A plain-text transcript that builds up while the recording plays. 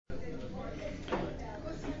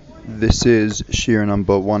This is Shir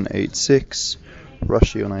number 186,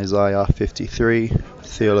 Rashi on Isaiah 53,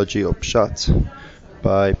 Theology of Pshat,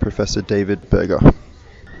 by Professor David Berger.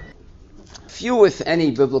 Few, if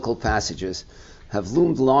any, biblical passages have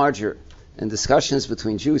loomed larger in discussions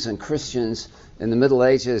between Jews and Christians in the Middle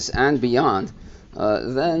Ages and beyond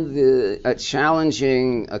than a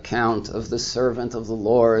challenging account of the servant of the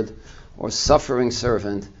Lord or suffering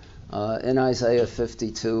servant in Isaiah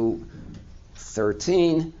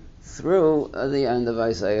 52:13 through the end of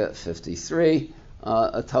Isaiah 53,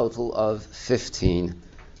 a total of 15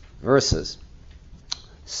 verses.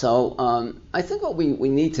 So I think what we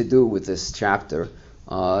need to do with this chapter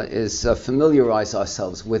is familiarize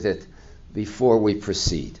ourselves with it before we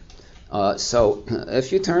proceed. So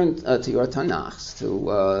if you turn to your Tanakhs, to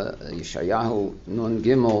Yeshayahu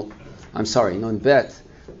Nun Bet,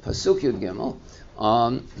 Pasuk Yud Gimel,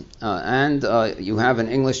 and you have an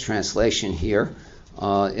English translation here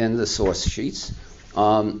in the source sheets.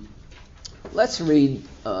 Let's read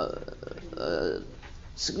a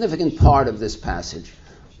significant part of this passage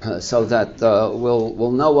so that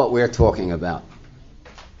we'll know what we're talking about.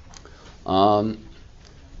 Hinei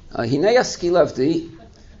yaskil avdi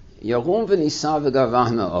yarum v'nisa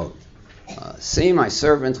v'gavah me'od. See, my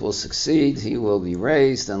servant will succeed; he will be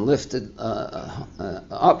raised and lifted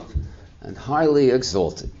up and highly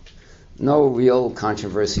exalted. No real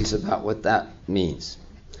controversies about what that means.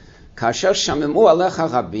 Kasher shamimu alecha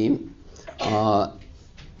rabim,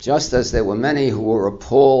 just as there were many who were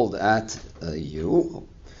appalled at you.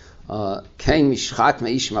 Kain mishchat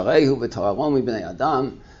meish marehu v'toarom ibnei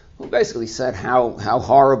adam, who basically said how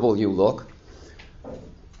horrible you look.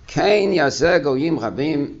 Kain yazeh goyim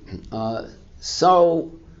rabim,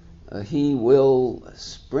 so he will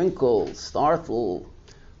startle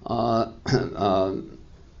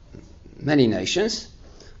many nations,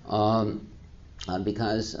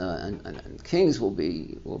 because and kings will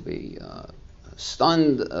be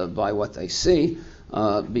stunned by what they see,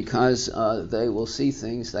 because they will see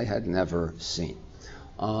things they had never seen.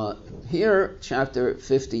 Here, chapter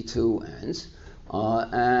 52 ends,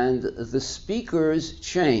 and the speakers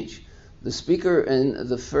change. The speaker in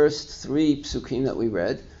the first three psukim that we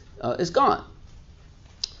read is gone.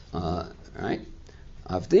 Right?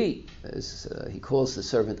 Avdi, he calls the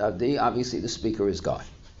servant Avdi. Obviously, the speaker is God.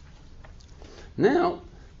 Now,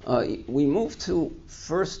 we move to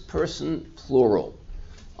first person plural.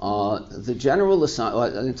 The general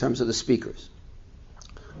in terms of the speakers,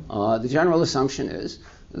 the general assumption is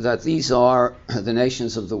that these are the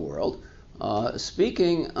nations of the world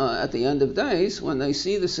speaking at the end of days when they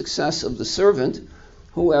see the success of the servant,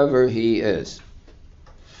 whoever he is.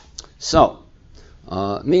 So,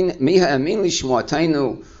 mi ha'amin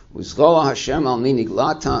lishmo'atenu uzroa Hashem al mi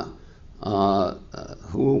niglata,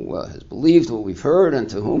 who has believed what we've heard, and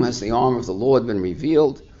to whom has the arm of the Lord been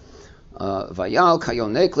revealed. Vayal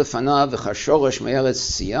kayonek lefanav v'chashoresh me'eretz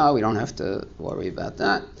tziyah. We don't have to worry about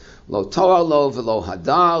that. Lo toar lo v'lo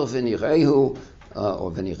hadar v'nirehu,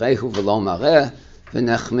 or v'nirehu v'lo mareh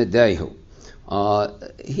v'nechmedehu.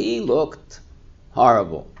 He looked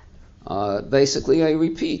horrible. Basically a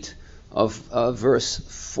repeat of verse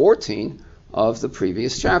 14 of the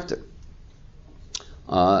previous chapter.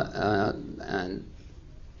 And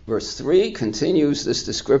verse 3 continues this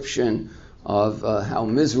description of how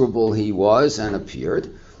miserable he was and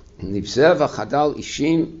appeared. Nivzeh v'chadal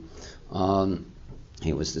ishim,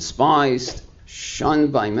 he was despised,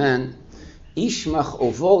 shunned by men. Ish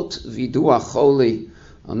mach'ovot v'duach choli,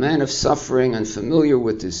 a man of suffering and familiar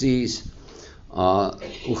with disease.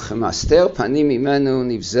 Uchemaster panim imenu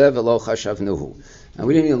nivzeh v'lo chashavnuhu. And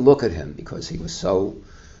we didn't even look at him because he was so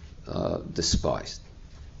despised.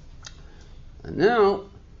 And now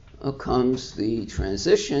comes the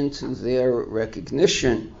transition to their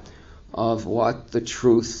recognition of what the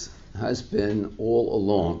truth has been all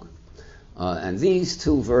along. And these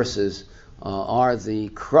two verses are the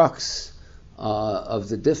crux of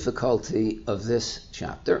the difficulty of this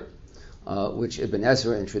chapter, which Ibn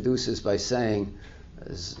Ezra introduces by saying,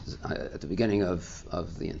 at the beginning of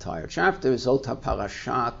the entire chapter, Zota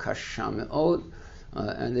parasha kasha me'od,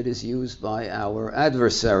 and it is used by our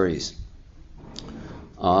adversaries.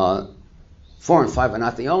 4 and 5 are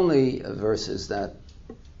not the only verses that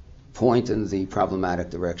point in the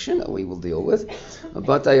problematic direction that we will deal with,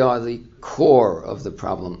 but they are the core of the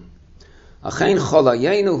problem. Achein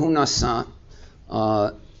cholayenu hu nasa,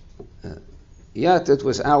 yet it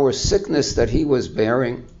was our sickness that he was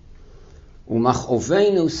bearing.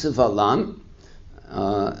 Umachovenu sivalam,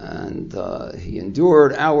 and he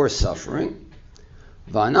endured our suffering.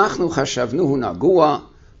 V'anachnu chashavnuhu nagua,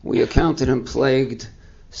 we accounted him plagued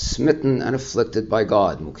smitten and afflicted by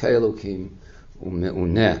God. Mukei Elokim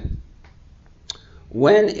u'me'uneh.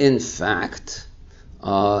 When in fact,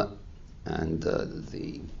 and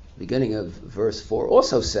the beginning of verse 4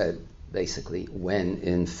 also said, basically, when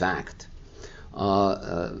in fact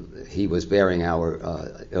he was bearing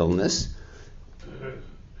our illness.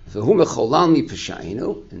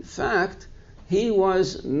 In fact, he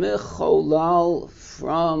was mecholal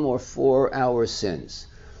from or for our sins.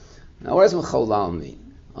 Now, what does mecholal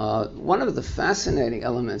mean? One of the fascinating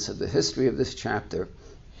elements of the history of this chapter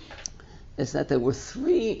is that there were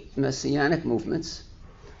three messianic movements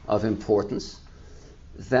of importance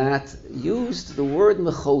that used the word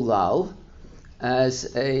mecholal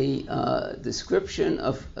as a description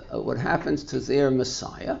of what happened to their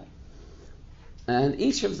Messiah. And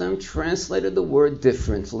each of them translated the word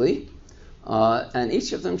differently, and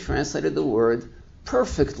each of them translated the word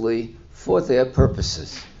perfectly for their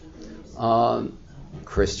purposes.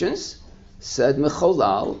 Christians said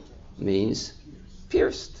mecholal means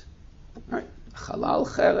pierced. Right? Chalal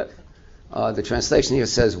cherev. The translation here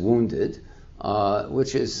says wounded,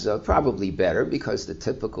 which is probably better because the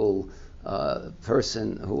typical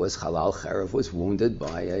person who was halal cherev was wounded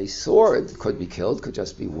by a sword. Could be killed, could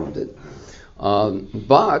just be wounded.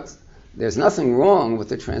 But there's nothing wrong with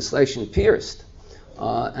the translation pierced.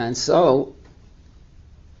 And so,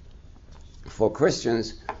 for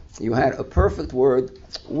Christians, you had a perfect word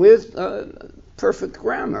with perfect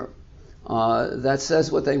grammar that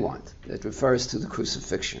says what they want. It refers to the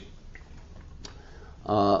crucifixion.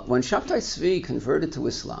 When Shabtai Tzvi converted to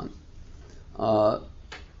Islam,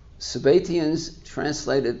 Sabbatians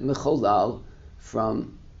translated mecholal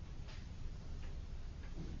from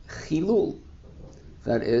chilul.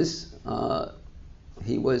 That is,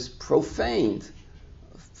 he was profaned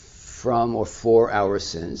from or for our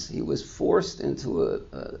sins. He was forced into a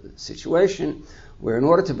situation where in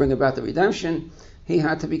order to bring about the redemption, he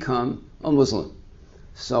had to become a Muslim.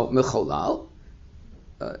 So mecholal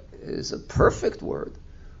is a perfect word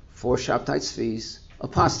for Shabtai Tzvi's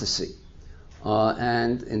apostasy.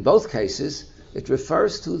 And in both cases, it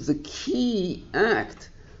refers to the key act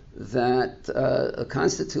that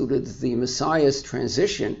constituted the Messiah's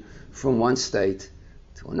transition from one state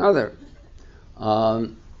to another.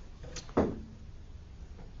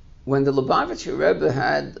 When the Lubavitcher Rebbe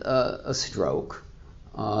had a stroke,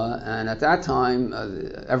 and at that time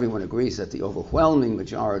everyone agrees that the overwhelming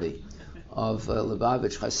majority of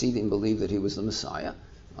Lubavitch Hasidim believed that he was the Messiah.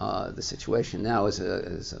 The situation now is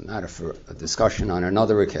a matter for a discussion on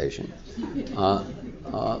another occasion.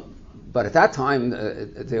 But at that time,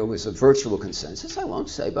 there was a virtual consensus, I won't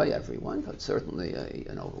say by everyone, but certainly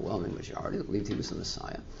an overwhelming majority that believed he was the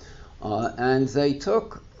Messiah. And they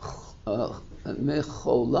took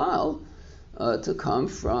mecholal to come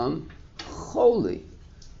from holy.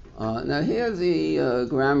 Now here the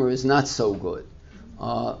grammar is not so good,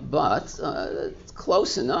 but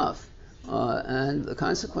close enough. And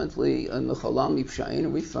consequently, mecholal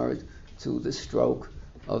mipsha'in referred to the stroke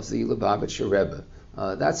of the Lubavitcher Rebbe.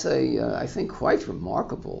 That's I think, quite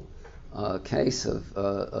remarkable case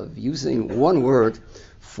of using one word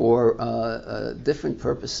for different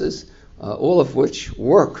purposes, all of which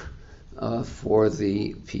work for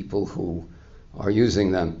the people who are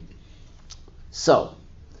using them. So,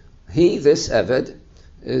 this Eved,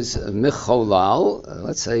 is mecholal,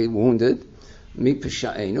 let's say wounded,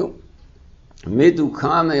 mipsha'enu,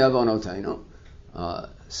 midukah me'avonotenu,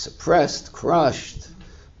 suppressed, crushed,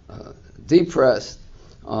 depressed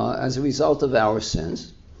as a result of our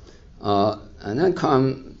sins. And then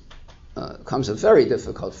comes a very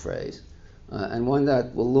difficult phrase, and one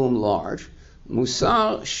that will loom large.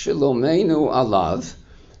 Musar shilomenu alav,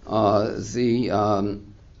 the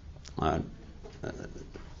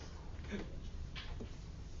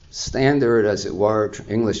standard, as it were,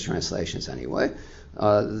 English translations anyway,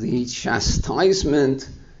 the chastisement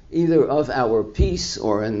either of our peace,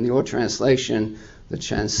 or in your translation, the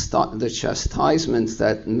chastisement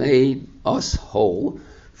that made us whole,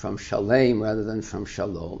 from shalem rather than from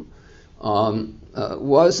shalom,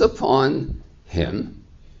 was upon him.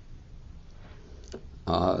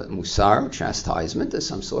 Musar, chastisement, is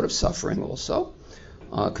some sort of suffering also,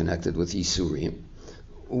 connected with Yisurim.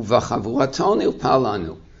 Uvachavuraton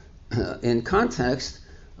ilpalanu. In context,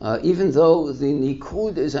 even though the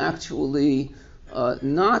nikud is actually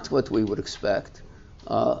not what we would expect,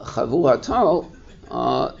 chavurato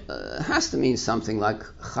has to mean something like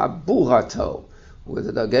chaburato, with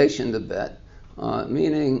a dagesh in the bet,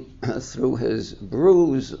 meaning through his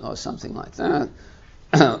bruise or something like that,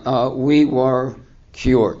 we were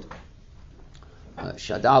cured.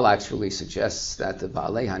 Shadal actually suggests that the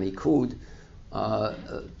Baalei HaNikud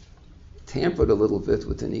tampered a little bit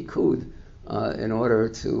with the Nikud in order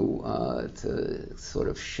to sort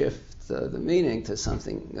of shift the meaning to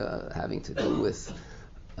something having to do with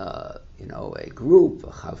a group,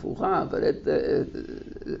 a chavura, but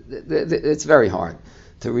it's very hard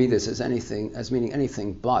to read this as meaning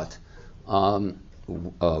anything but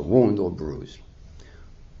wound or bruise.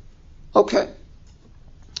 Okay.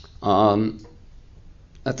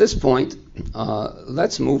 At this point,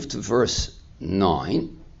 let's move to verse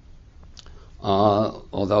 9.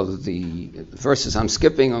 Although the verses I'm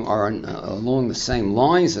skipping are along the same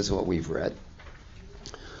lines as what we've read.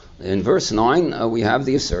 In verse 9, we have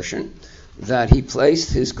the assertion that he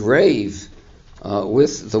placed his grave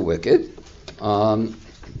with the wicked, and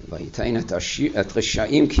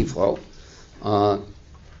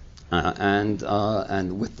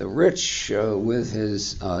with the rich with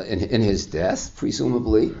his in his death,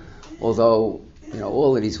 presumably, although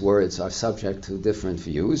all of these words are subject to different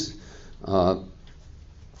views or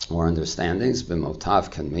understandings.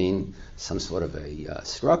 B'motav can mean some sort of a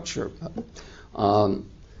structure.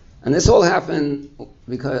 And this all happened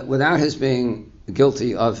because without his being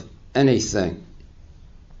guilty of anything.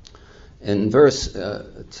 In verse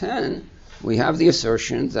 10, we have the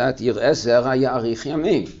assertion that Yireh Zerah Ya'arich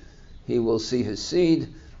Yamim. He will see his seed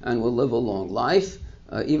and will live a long life,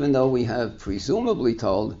 even though we have presumably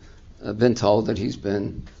been told that he's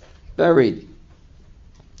been buried.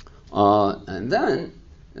 And then,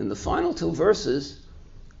 in the final two verses,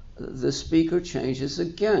 the speaker changes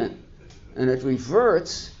again, and it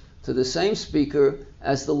reverts to the same speaker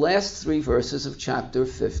as the last three verses of chapter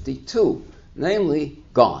 52, namely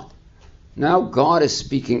God. Now God is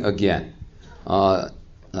speaking again.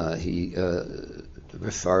 He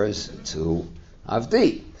refers to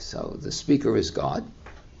Avdi, so the speaker is God.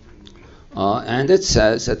 And it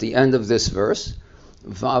says at the end of this verse,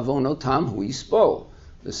 Va'avonotam hu yispo,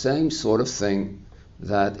 the same sort of thing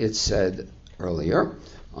that it said earlier.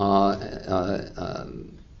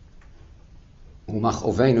 Umachovenu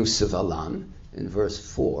sivalam in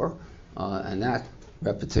verse 4, and that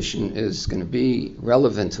repetition is going to be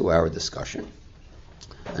relevant to our discussion.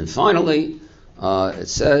 And finally, it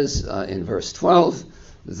says in verse 12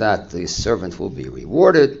 that the servant will be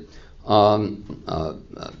rewarded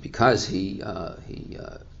because he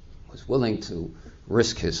was willing to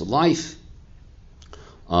risk his life.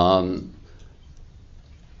 And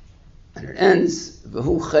it ends,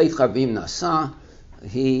 V'hu chet chabim nasa,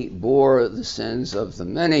 he bore the sins of the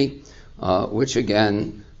many, which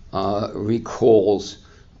again recalls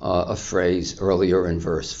a phrase earlier in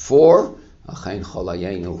verse 4, Achen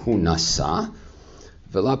cholayenu hu nasa,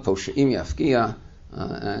 v'la posheim yafkia,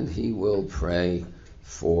 and he will pray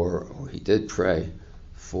for, or he did pray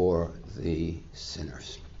for the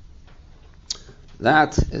sinners.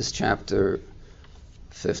 That is chapter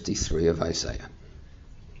 53 of Isaiah.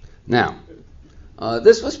 Now,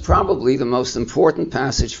 this was probably the most important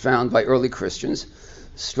passage found by early Christians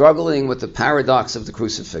struggling with the paradox of the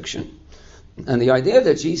crucifixion. And the idea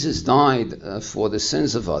that Jesus died for the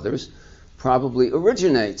sins of others probably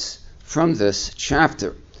originates from this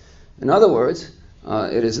chapter. In other words,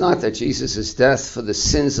 it is not that Jesus' death for the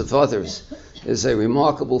sins of others is a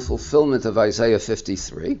remarkable fulfillment of Isaiah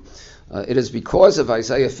 53. It is because of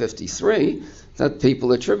Isaiah 53 that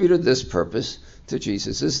people attributed this purpose to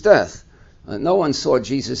Jesus' death. No one saw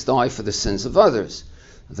Jesus die for the sins of others.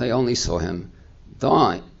 They only saw him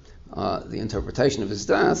die. The interpretation of his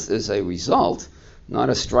death is a result, not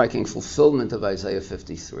a striking fulfillment of Isaiah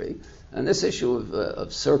 53. And this issue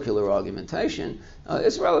of circular argumentation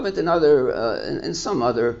is relevant in some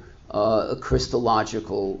other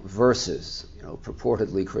Christological verses,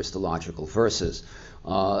 purportedly Christological verses.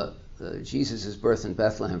 Jesus' birth in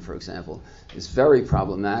Bethlehem, for example, is very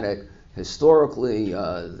problematic. Historically,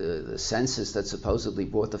 the census that supposedly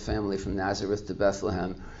brought the family from Nazareth to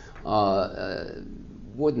Bethlehem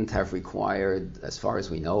wouldn't have required, as far as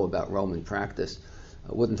we know about Roman practice,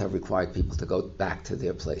 wouldn't have required people to go back to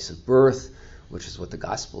their place of birth, which is what the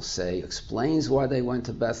Gospels say explains why they went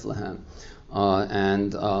to Bethlehem.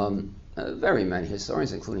 And very many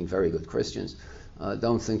historians, including very good Christians,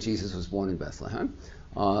 don't think Jesus was born in Bethlehem,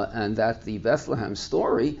 and that the Bethlehem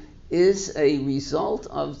story is a result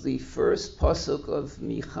of the first pasuk of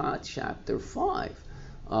Micha chapter 5,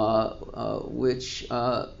 which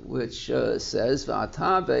says,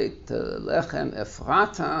 "V'ata beit lechem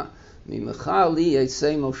Ephrata mimecha li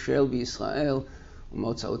yitzei moshel b'Yisrael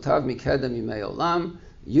u'motzaotav mikedem yimei olam."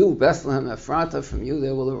 You, Bethlehem Ephrata, from you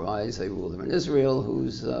there will arise a ruler in Israel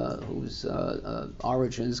whose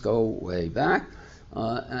origins go way back.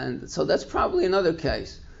 And so that's probably another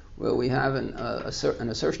case where we have an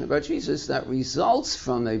assertion about Jesus that results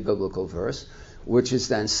from a biblical verse, which is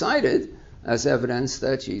then cited as evidence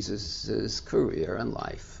that Jesus' career and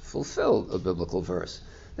life fulfilled a biblical verse.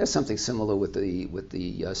 There's something similar with the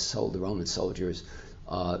Roman soldiers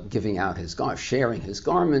giving out sharing his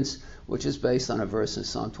garments, which is based on a verse in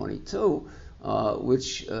Psalm 22,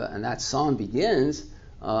 and that psalm begins,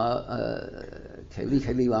 Keli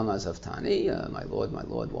Keli lama zavtani, my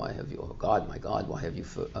Lord, why have you, oh God, my God, why have you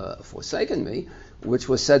forsaken me, which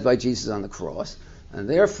was said by Jesus on the cross. And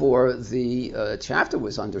therefore, the chapter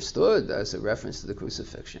was understood as a reference to the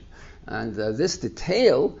crucifixion. And this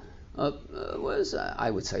detail was,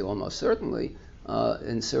 I would say almost certainly,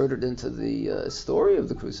 inserted into the story of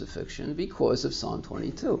the crucifixion because of Psalm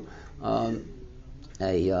 22.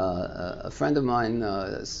 A friend of mine,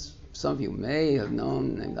 some of you may have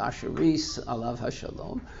known, named Asher Rees, Alav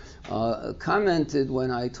HaShalom, commented when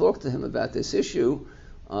I talked to him about this issue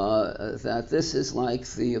that this is like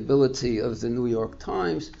the ability of the New York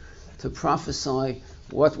Times to prophesy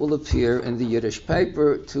what will appear in the Yiddish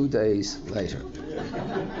paper 2 days later.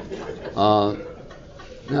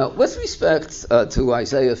 Now, with respect to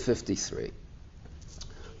Isaiah 53,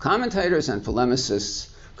 commentators and polemicists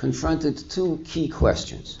confronted two key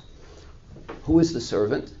questions. Who is the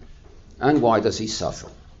servant, and why does he suffer?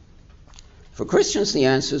 For Christians, the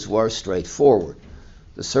answers were straightforward.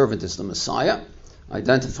 The servant is the Messiah,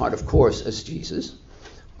 identified, of course, as Jesus,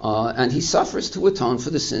 and he suffers to atone for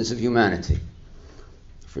the sins of humanity.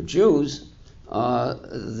 For Jews,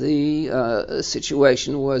 the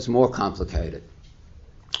situation was more complicated.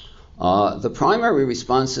 The primary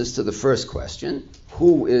responses to the first question,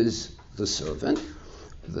 who is the servant,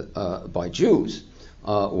 by Jews,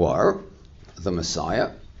 were the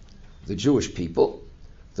Messiah, the Jewish people,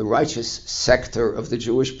 the righteous sector of the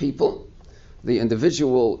Jewish people, the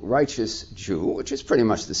individual righteous Jew, which is pretty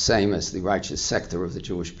much the same as the righteous sector of the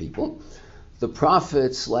Jewish people, the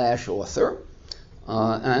prophet/author,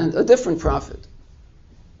 and a different prophet.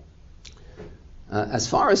 As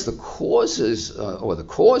far as the causes, or the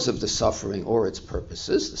cause of the suffering or its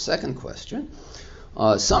purposes, the second question,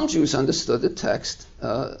 some Jews understood the text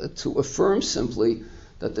to affirm simply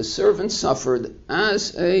that the servant suffered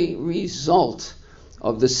as a result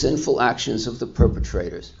of the sinful actions of the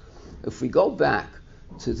perpetrators. If we go back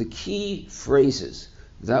to the key phrases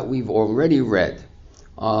that we've already read,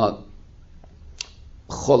 Cholayenu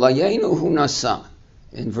hu nasa,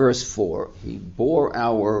 in verse 4, he bore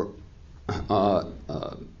our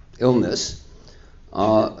illness,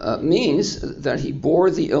 means that he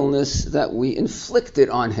bore the illness that we inflicted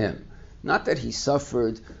on him, not that he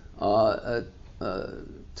suffered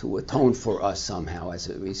to atone for us somehow as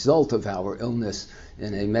a result of our illness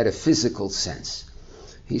in a metaphysical sense.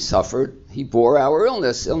 He suffered, he bore our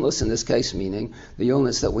illness in this case meaning the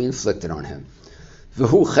illness that we inflicted on him.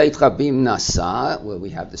 V'hu chet rabim nasa, where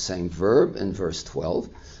we have the same verb in verse 12,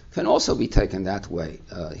 can also be taken that way.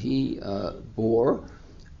 He bore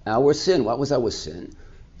our sin. What was our sin?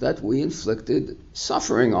 That we inflicted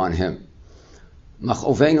suffering on him.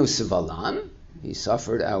 Machovenu sivalan, he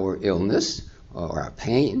suffered our illness, or our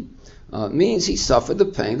pain, means he suffered the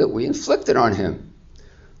pain that we inflicted on him.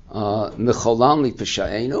 Mecholam li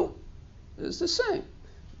pesha'enu is the same.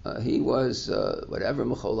 He was, whatever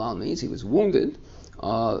mecholam means, he was wounded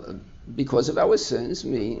because of our sins,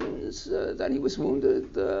 means that he was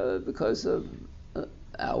wounded because of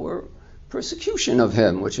our persecution of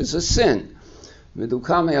him, which is a sin.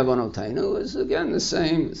 Medukame avonotenu is again the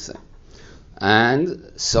same thing.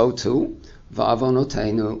 And so too,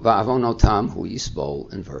 va'avonotam hu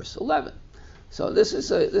yisbol in verse 11. So this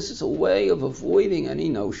is a way of avoiding any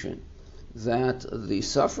notion that the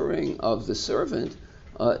suffering of the servant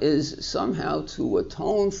is somehow to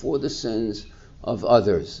atone for the sins of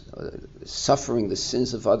others, suffering the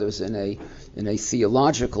sins of others in a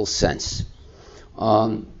theological sense.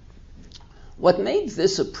 What made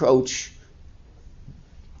this approach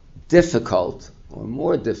difficult, or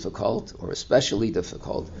more difficult, or especially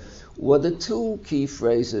difficult, were the two key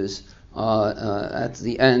phrases at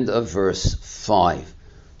the end of verse 5.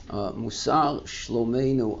 Musar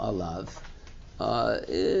shlomenu alav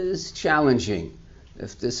is challenging,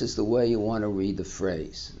 if this is the way you want to read the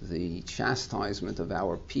phrase. The chastisement of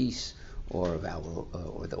our peace, or of our,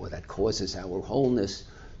 or that causes our wholeness,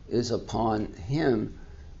 is upon him.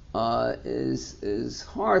 Is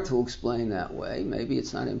hard to explain that way. Maybe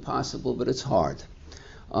it's not impossible, but it's hard.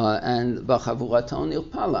 And b'chavuraton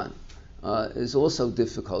irpalan is also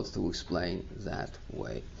difficult to explain that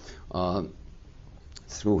way.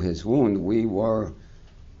 Through his wound, we were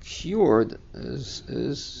cured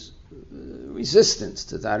is resistance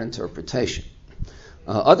to that interpretation.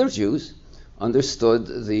 Other Jews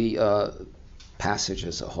understood the passage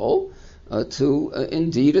as a whole to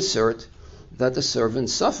indeed assert that the servant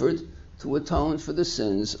suffered to atone for the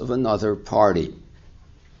sins of another party.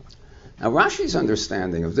 Now, Rashi's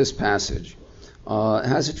understanding of this passage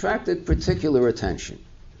has attracted particular attention.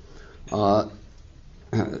 The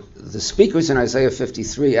speakers in Isaiah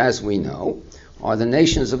 53, as we know, are the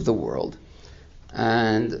nations of the world,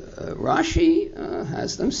 and Rashi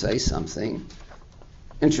has them say something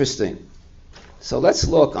interesting. So let's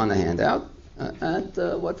look on the handout at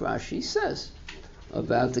what Rashi says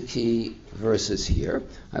about the key verses here.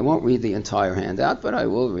 I won't read the entire handout, but I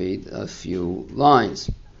will read a few lines.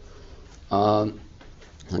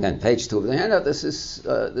 Again, page 2 of the handout. This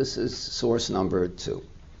is source number 2.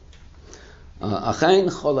 Achen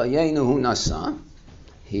cholayenu hu nasa.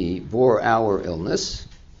 He bore our illness.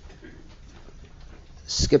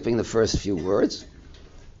 Skipping the first few words,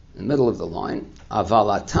 in the middle of the line.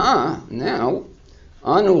 Avalata, now,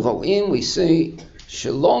 anu ro'im, we see,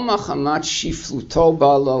 shalom achamat shifluto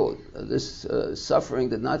balo. This suffering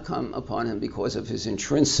did not come upon him because of his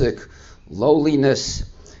intrinsic lowliness.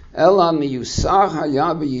 Ela miyusar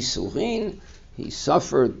haya b'yisurin. He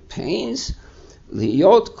suffered pains.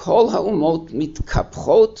 Liyot kol ha'umot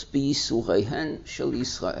mitkapchot b'yisurehen shel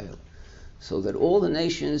Yisrael. So that all the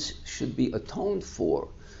nations should be atoned for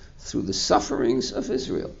through the sufferings of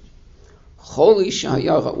Israel. Choli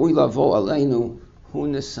shehaya ra'ui lavo aleinu hu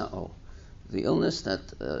nesa'o. The illness that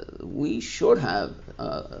we should have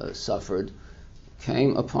suffered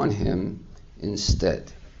came upon him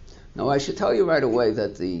instead. Now, I should tell you right away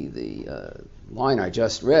that the line I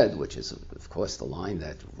just read, which is, of course, the line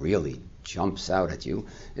that really jumps out at you,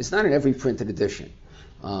 is not in every printed edition.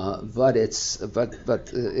 But it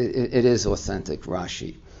is authentic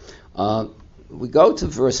Rashi. We go to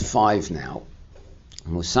verse 5 now.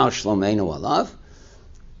 Musar Shlomeinu alav,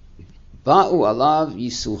 ba'u alav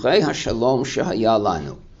yisurei hashalom shehaya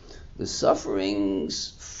lanu. The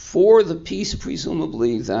sufferings for the peace,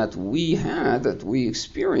 presumably, that we had, that we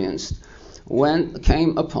experienced,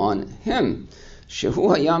 came upon him. Shehu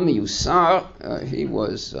hayam yusar.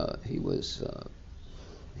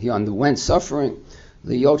 He underwent suffering.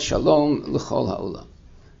 Liyot shalom l'chol ha'olam,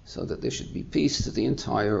 so that there should be peace to the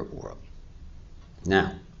entire world.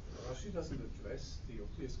 Now, Rashi doesn't address the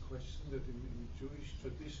obvious question that in Jewish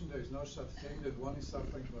tradition there is no such thing that one is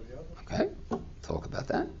suffering for the other. Okay, talk about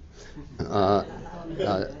that.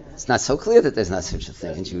 It's not so clear that there's not such a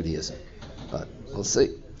thing in Judaism, but we'll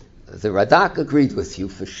see. The Radak agreed with you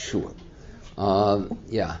for sure.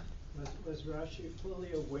 Yeah. Was Rashi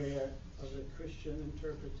fully aware of the Christian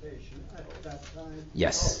interpretation at that time?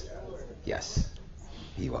 Yes,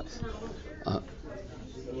 he was.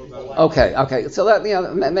 Okay. So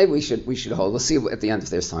maybe we should hold. We'll see at the end if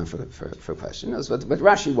there's time for questions. But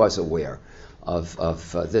Rashi was aware of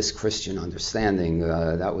this Christian understanding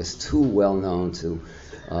that was too well known to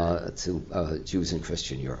Jews in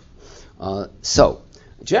Christian Europe. So,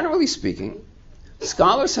 generally speaking,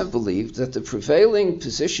 scholars have believed that the prevailing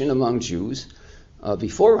position among Jews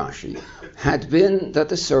before Rashi had been that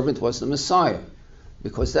the servant was the Messiah,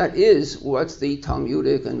 because that is what the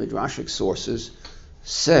Talmudic and Midrashic sources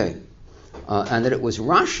say, and that it was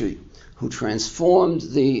Rashi who transformed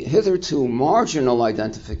the hitherto marginal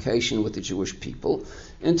identification with the Jewish people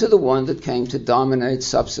into the one that came to dominate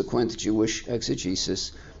subsequent Jewish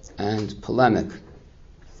exegesis and polemic.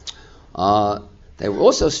 They were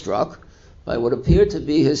also struck by what appeared to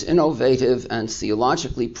be his innovative and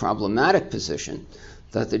theologically problematic position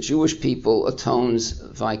that the Jewish people atones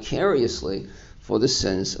vicariously for the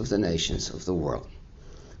sins of the nations of the world.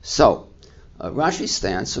 So, Rashi's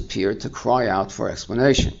stance appeared to cry out for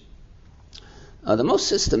explanation. The most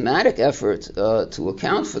systematic effort to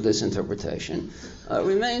account for this interpretation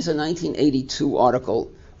remains a 1982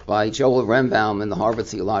 article by Joel Rembaum in the Harvard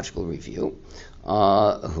Theological Review,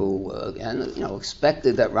 who again,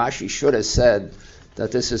 expected that Rashi should have said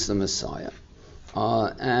that this is the Messiah.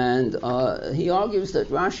 And he argues that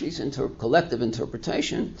Rashi's collective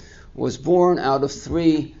interpretation was born out of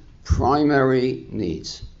three primary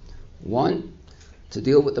needs. One, to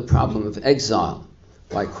deal with the problem of exile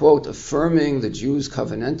by, quote, affirming the Jews'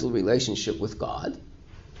 covenantal relationship with God.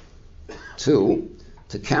 Two,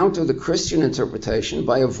 to counter the Christian interpretation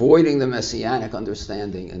by avoiding the messianic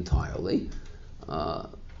understanding entirely.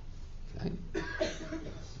 Okay.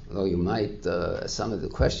 Although you might, as some of the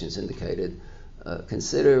questions indicated,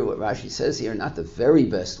 consider what Rashi says here not the very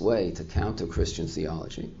best way to counter Christian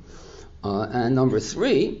theology. And number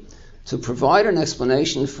three, to provide an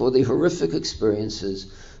explanation for the horrific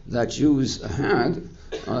experiences that Jews had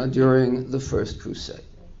during the First Crusade.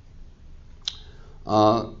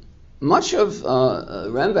 Much of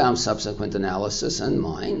Rambam's subsequent analysis and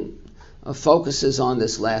mine focuses on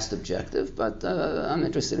this last objective, but I'm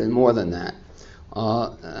interested in more than that.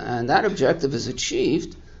 And that objective is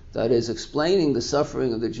achieved, that is, explaining the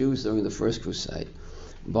suffering of the Jews during the First Crusade,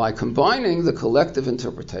 by combining the collective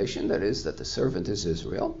interpretation, that is, that the servant is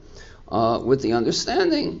Israel, with the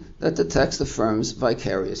understanding that the text affirms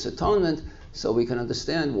vicarious atonement, so we can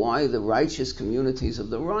understand why the righteous communities of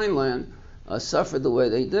the Rhineland suffered the way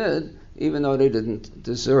they did, even though they didn't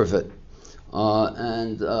deserve it.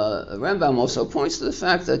 And Rambam also points to the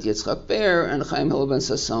fact that Yitzchak Be'er and Chaim Hillel ben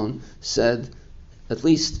Sasson said at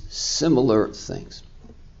least similar things.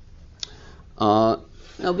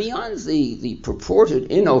 Now, beyond the purported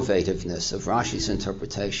innovativeness of Rashi's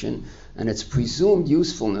interpretation and its presumed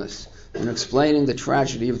usefulness in explaining the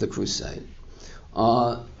tragedy of the Crusade,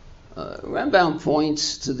 Rambam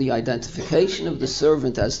points to the identification of the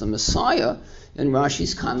servant as the Messiah in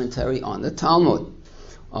Rashi's commentary on the Talmud.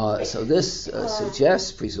 So this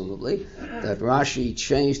suggests, presumably, that Rashi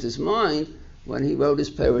changed his mind when he wrote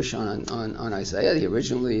his Perush on Isaiah. He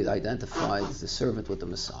originally identified the servant with the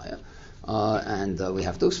Messiah, and we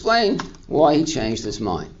have to explain why he changed his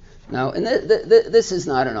mind. Now, and this is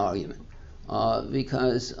not an argument,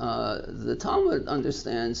 because the Talmud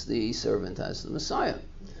understands the servant as the Messiah.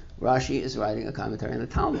 Rashi is writing a commentary on the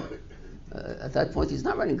Talmud. At that point, he's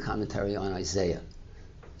not writing a commentary on Isaiah.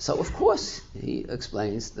 So, of course, he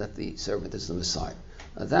explains that the servant is the Messiah.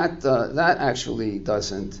 That actually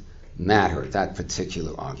doesn't matter, that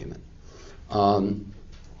particular argument.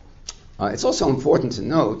 It's also important to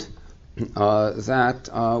note that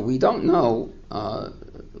we don't know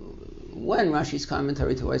when Rashi's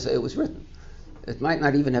commentary to Isaiah was written. It might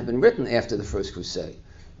not even have been written after the First Crusade.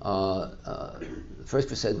 The First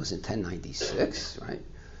Crusade was in 1096, right?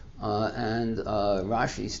 And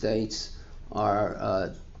Rashi's dates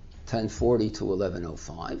are 1040 to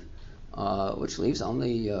 1105, which leaves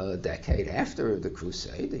only a decade after the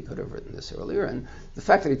Crusade. He could have written this earlier. And the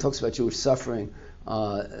fact that he talks about Jewish suffering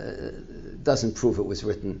doesn't prove it was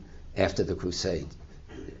written after the Crusade.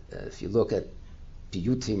 If you look at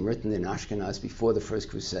piyutim written in Ashkenaz before the First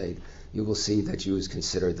Crusade, you will see that Jews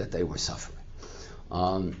considered that they were suffering.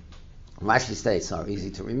 Rashi's dates are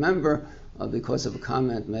easy to remember because of a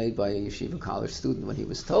comment made by a yeshiva college student when he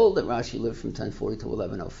was told that Rashi lived from 1040 to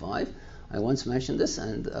 1105. I once mentioned this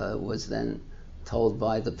and was then told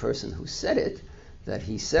by the person who said it that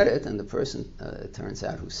he said it, and the person, it turns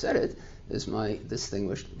out, who said it is my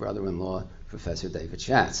distinguished brother-in-law, Professor David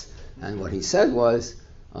Schatz. And what he said was,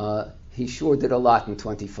 he sure did a lot in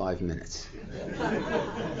 25 minutes.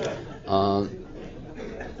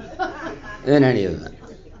 In any event.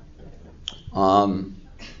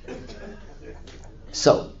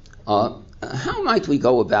 So, how might we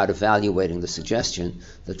go about evaluating the suggestion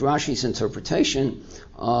that Rashi's interpretation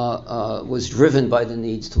was driven by the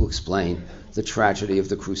need to explain the tragedy of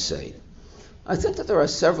the Crusade? I think that there are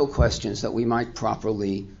several questions that we might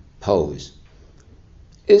properly pose.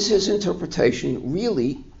 Is his interpretation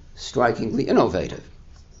really strikingly innovative?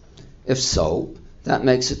 If so, that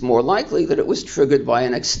makes it more likely that it was triggered by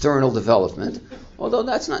an external development, although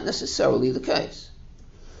that's not necessarily the case.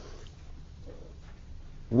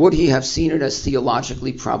 Would he have seen it as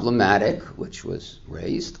theologically problematic, which was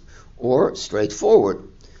raised, or straightforward?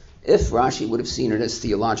 If Rashi would have seen it as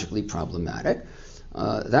theologically problematic,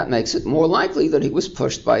 that makes it more likely that he was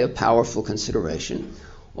pushed by a powerful consideration,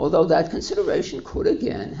 although that consideration could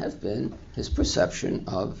again have been his perception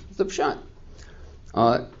of the Pshat.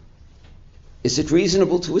 Is it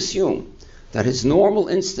reasonable to assume that his normal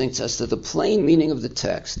instincts as to the plain meaning of the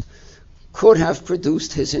text could have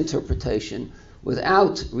produced his interpretation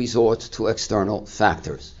without resort to external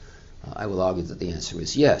factors? I will argue that the answer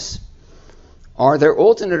is yes. Are there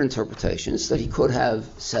alternate interpretations that he could have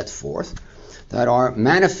set forth that are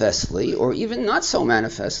manifestly, or even not so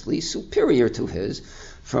manifestly, superior to his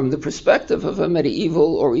from the perspective of a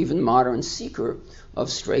medieval or even modern seeker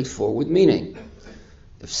of straightforward meaning?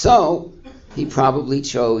 If so, he probably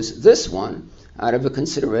chose this one out of a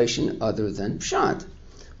consideration other than Pshat,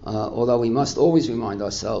 although we must always remind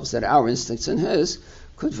ourselves that our instincts and his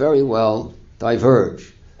could very well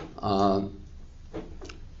diverge.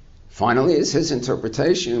 Finally, is his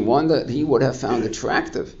interpretation one that he would have found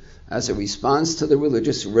attractive as a response to the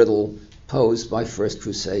religious riddle posed by First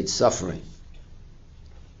Crusade suffering?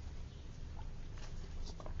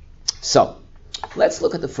 So, let's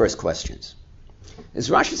look at the first questions. Is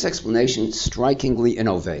Rashi's explanation strikingly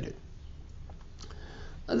innovative?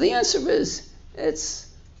 The answer is, it's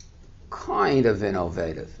kind of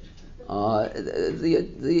innovative.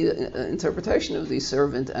 the interpretation of the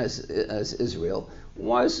servant as Israel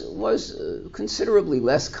was considerably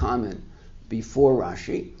less common before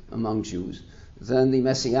Rashi among Jews than the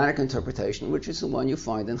Messianic interpretation, which is the one you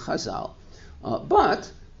find in Chazal.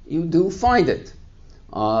 But you do find it.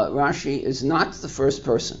 Rashi is not the first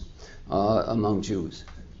person among Jews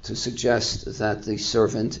to suggest that the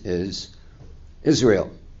servant is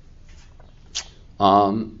Israel.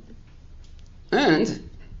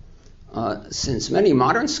 Since many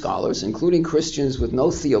modern scholars, including Christians with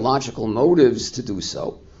no theological motives to do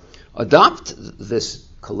so, adopt this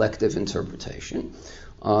collective interpretation,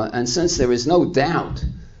 and since there is no doubt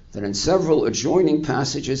that in several adjoining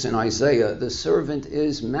passages in Isaiah the servant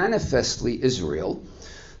is manifestly Israel,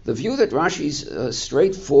 the view that Rashi's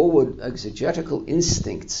straightforward exegetical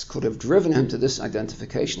instincts could have driven him to this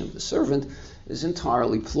identification of the servant is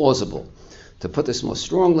entirely plausible. To put this more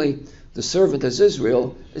strongly, the servant as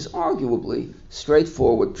Israel is arguably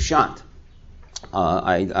straightforward pshat.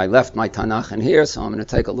 I left my Tanakh in here, so I'm going to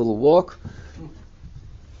take a little walk.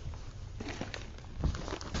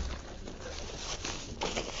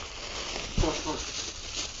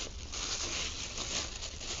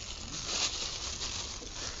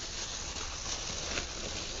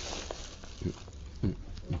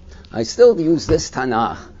 I still use this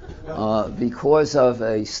Tanakh because of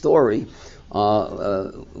a story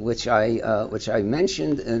which I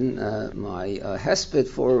mentioned in my hesped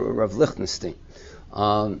for Rav Lichtenstein.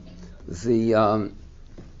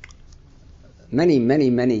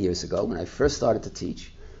 Many years ago, when I first started to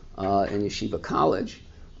teach in Yeshiva College,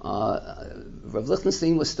 Rav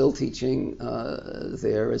Lichtenstein was still teaching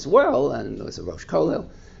there as well, and there was a Rosh Kollel,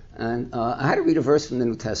 and I had to read a verse from the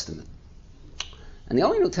New Testament. And the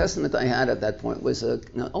only New Testament I had at that point was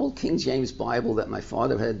an old King James Bible that my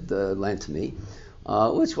father had lent to me,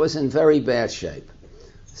 which was in very bad shape.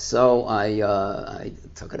 So I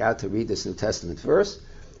took it out to read this New Testament verse,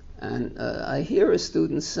 and I hear a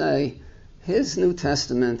student say, his New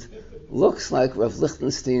Testament looks like Rav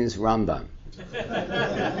Lichtenstein's Rambam.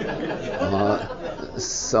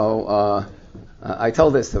 I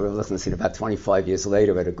told this to Rav Lichtenstein about 25 years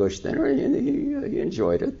later at a Gush dinner, and he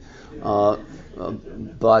enjoyed it.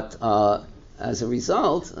 But as a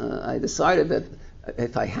result, I decided that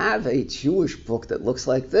if I have a Jewish book that looks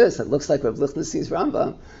like this, that looks like Rav Lichtenstein's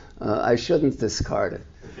Rambam, I shouldn't discard it.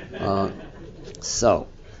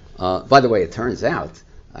 By the way, it turns out,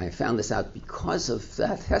 I found this out because of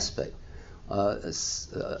that hesped. A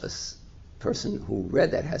person who read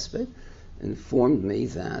that hesped informed me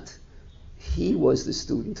that he was the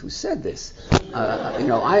student who said this.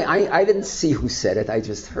 I didn't see who said it, I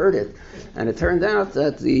just heard it. And it turned out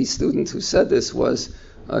that the student who said this was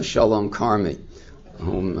Shalom Karmi,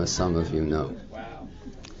 whom some of you know. Wow.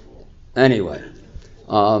 Anyway,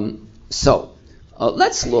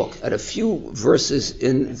 let's look at a few verses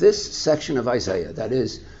in this section of Isaiah, that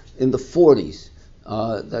is, in the 40s,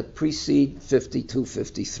 that precede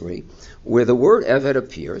 52-53, where the word Eved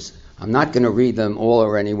appears. I'm not going to read them all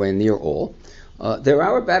or anywhere near all. There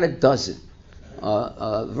are about a dozen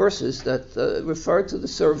verses that refer to the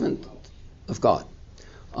servant of God.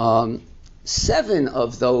 7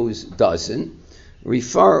 of those dozen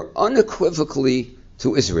refer unequivocally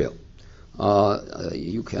to Israel.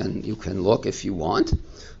 You can look if you want.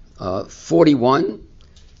 41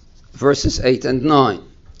 verses 8 and 9.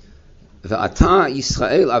 Ve'ata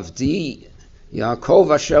Yisrael avdi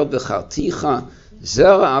Yaakov asher b'charticha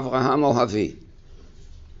zera Avraham ohavi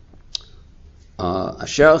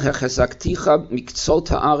asher hechezakticha miktzot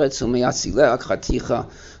haaretz u'meyatzilei akraticha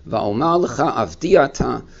va'omar lecha avdi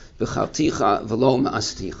ata b'charticha v'lo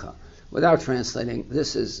me'asticha. Without translating,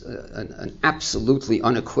 this is an absolutely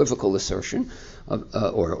unequivocal assertion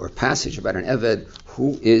or passage about an Eved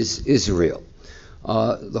who is Israel.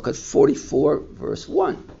 Look at 44 verse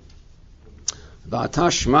 1. V'ata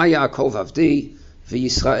shma Yaakov avdi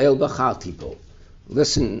v'Yisrael b'charti bo.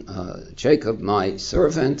 Listen, Jacob, my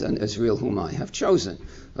servant, and Israel, whom I have chosen.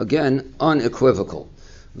 Again, unequivocal.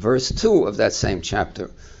 Verse 2 of that same chapter.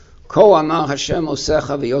 Ko amar Hashem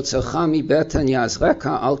osecha v'yotzecha mi beten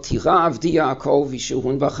yazreka al tira avdi Yaakov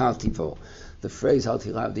v'shuhun b'charti bo. The phrase al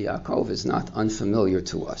tira avdi Yaakov is not unfamiliar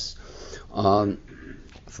to us.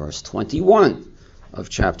 Verse 21 of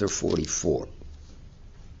chapter 44.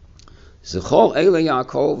 Zechor ele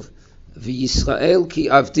Yaakov v'Yisrael ki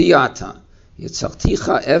avdi ata.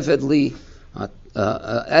 Yitzarticha eved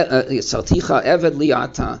li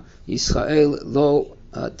ata, Yisrael lo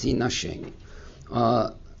tinasheni.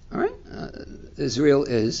 All right, Israel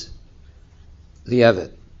is the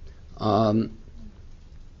Eved.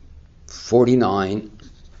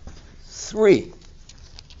 49:3.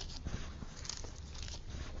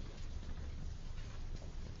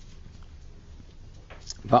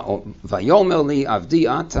 Vayomer li avdi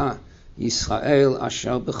ata Yisrael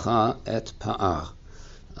asher b'cha et pa'ar.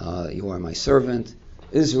 You are my servant,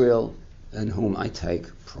 Israel, in whom I take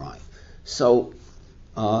pride. So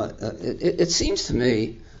it seems to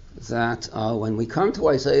me that when we come to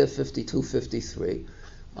Isaiah 52:53,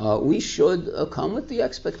 we should come with the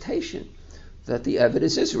expectation that the Eved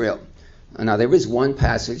is Israel. Now, there is one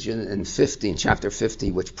passage in chapter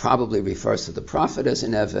 50, which probably refers to the prophet as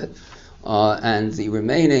an Eved, and the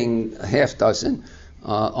remaining half dozen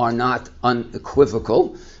are not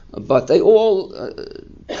unequivocal, but they all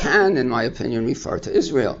can, in my opinion, refer to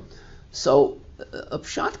Israel. So a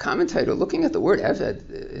Pshat commentator looking at the word Eved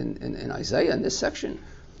in Isaiah in this section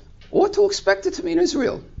ought to expect it to mean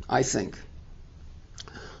Israel, I think.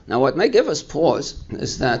 Now, what may give us pause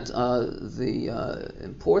is that the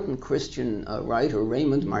important Christian writer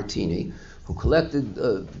Raymond Martini, who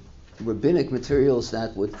collected rabbinic materials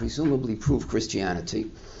that would presumably prove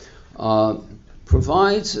Christianity,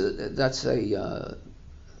 provides, that's a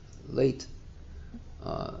late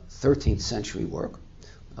 13th century work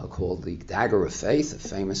called The Dagger of Faith, a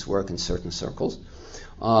famous work in certain circles.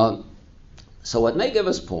 So what may give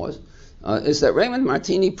us pause is that Raymond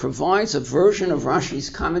Martini provides a version of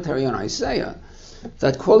Rashi's commentary on Isaiah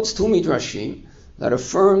that quotes two midrashim that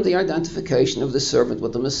affirm the identification of the servant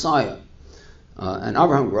with the Messiah. And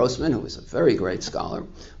Abraham Grossman, who is a very great scholar,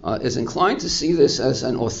 is inclined to see this as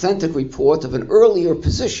an authentic report of an earlier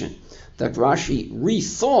position that Rashi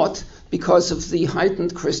rethought because of the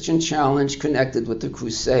heightened Christian challenge connected with the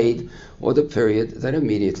crusade or the period that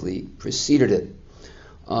immediately preceded it.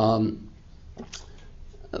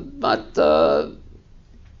 But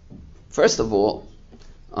first of all,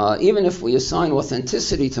 even if we assign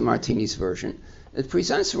authenticity to Martini's version, it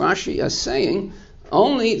presents Rashi as saying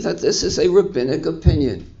only that this is a rabbinic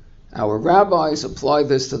opinion. Our rabbis apply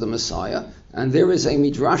this to the Messiah, and there is a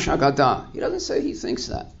Midrash Haggadah. He doesn't say he thinks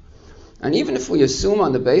that. And even if we assume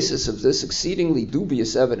on the basis of this exceedingly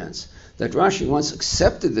dubious evidence that Rashi once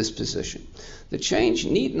accepted this position, the change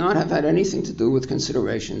need not have had anything to do with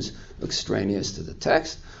considerations extraneous to the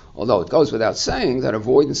text, although it goes without saying that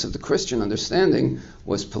avoidance of the Christian understanding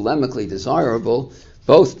was polemically desirable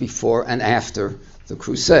both before and after the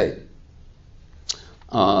crusade.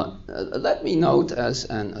 Let me note as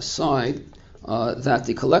an aside that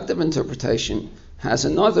the collective interpretation has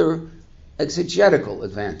another exegetical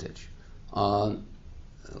advantage,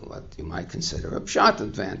 what you might consider a pshat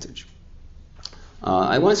advantage.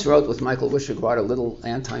 I once wrote with Michael Wishegard a little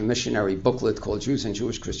anti-missionary booklet called Jews and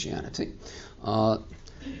Jewish Christianity,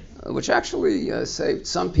 which actually saved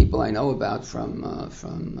some people I know about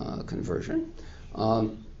from conversion.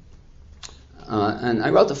 And I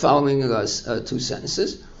wrote the following two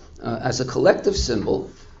sentences. As a collective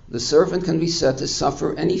symbol, the servant can be said to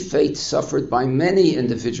suffer any fate suffered by many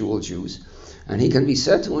individual Jews, and he can be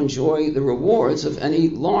said to enjoy the rewards of any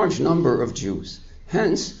large number of Jews.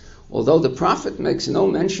 Hence, although the prophet makes no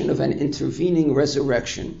mention of an intervening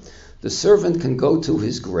resurrection, the servant can go to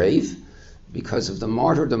his grave because of the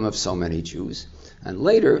martyrdom of so many Jews, and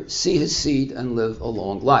later see his seed and live a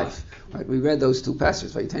long life. Right? We read those two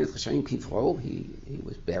passages. He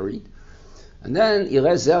was buried. And then,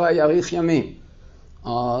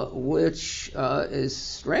 which is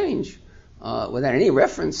strange, without any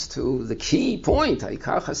reference to the key point, is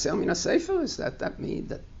that means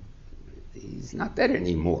that he's not dead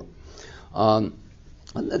anymore.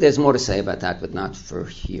 There's more to say about that, but not for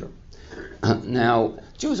here. Now,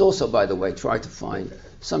 Jews also, by the way, try to find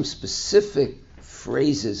some specific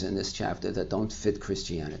phrases in this chapter that don't fit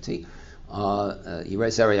Christianity. Yireh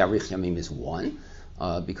Zera Yarich Yamim is one,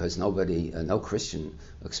 because no Christian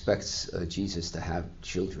expects Jesus to have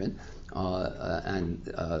children, and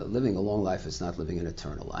living a long life is not living an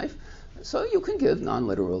eternal life. So you can give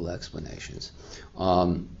non-literal explanations.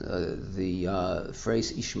 The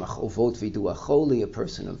phrase Ishmach Ovot Vidu Acholi, a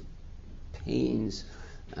person of pains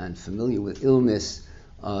and familiar with illness,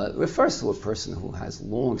 refers to a person who has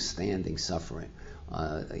long-standing suffering.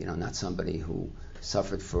 Not somebody who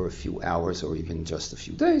suffered for a few hours or even just a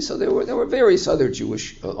few days. So there were various other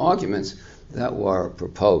Jewish arguments that were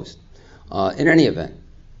proposed. In any event,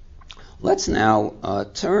 let's now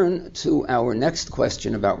turn to our next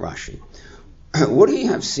question about Rashi. Would he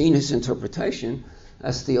have seen his interpretation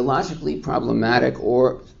as theologically problematic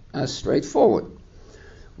or as straightforward?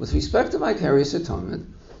 With respect to vicarious atonement,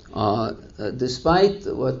 despite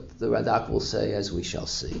what the Radak will say, as we shall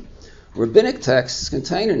see, rabbinic texts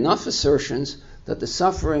contain enough assertions that the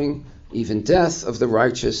suffering, even death, of the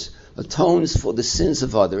righteous atones for the sins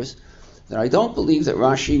of others, that I don't believe that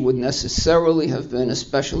Rashi would necessarily have been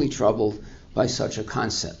especially troubled by such a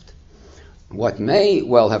concept. What may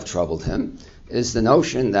well have troubled him is the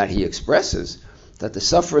notion that he expresses that the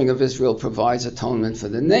suffering of Israel provides atonement for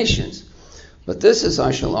the nations. But this, as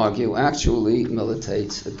I shall argue, actually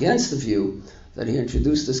militates against the view that he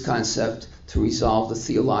introduced this concept to resolve the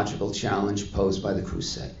theological challenge posed by the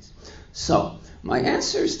Crusades. So, my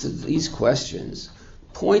answers to these questions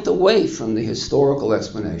point away from the historical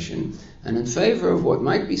explanation and in favor of what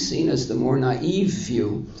might be seen as the more naive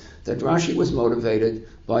view that Rashi was motivated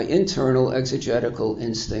by internal exegetical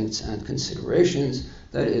instincts and considerations,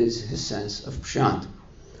 that is, his sense of pshat.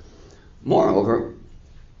 Moreover,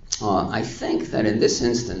 I think that in this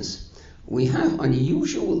instance, we have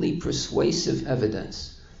unusually persuasive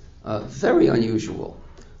evidence, very unusual,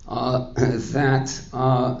 that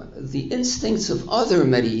the instincts of other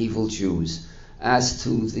medieval Jews as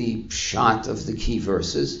to the pshat of the key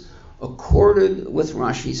verses accorded with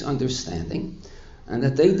Rashi's understanding, and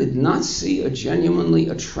that they did not see a genuinely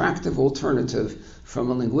attractive alternative from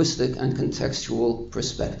a linguistic and contextual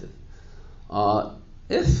perspective.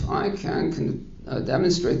 If I can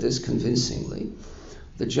demonstrate this convincingly,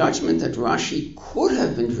 the judgment that Rashi could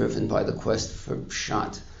have been driven by the quest for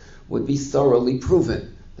pshat would be thoroughly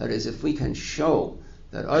proven. That is, if we can show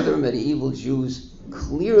that other medieval Jews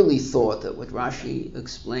clearly thought that what Rashi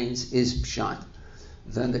explains is pshat,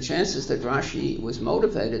 then the chances that Rashi was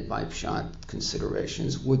motivated by pshat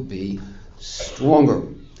considerations would be stronger.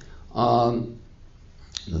 The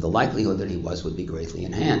likelihood that he was would be greatly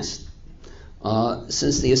enhanced.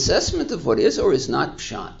 Since the assessment of what is or is not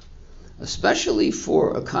pshat, especially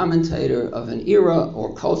for a commentator of an era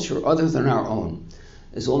or culture other than our own,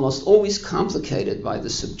 is almost always complicated by the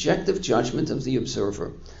subjective judgment of the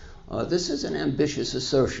observer, this is an ambitious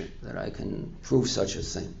assertion that I can prove such a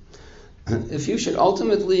thing. If you should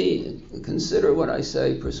ultimately consider what I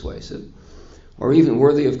say persuasive, or even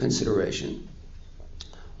worthy of consideration,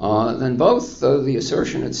 then both the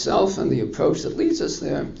assertion itself and the approach that leads us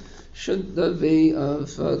there should be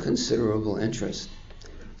of considerable interest.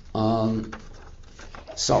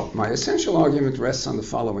 So, my essential argument rests on the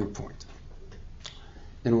following point.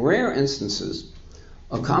 In rare instances,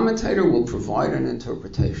 a commentator will provide an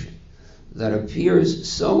interpretation that appears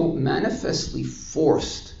so manifestly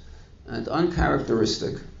forced and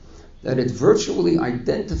uncharacteristic that it virtually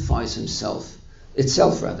identifies itself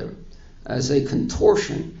as a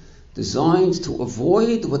contortion designed to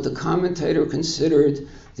avoid what the commentator considered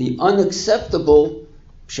the unacceptable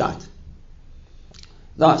pshat.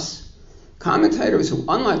 Thus, commentators who,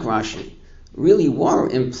 unlike Rashi, really were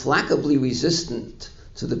implacably resistant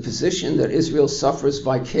to the position that Israel suffers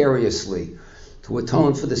vicariously to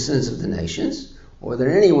atone for the sins of the nations, or that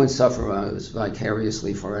anyone suffers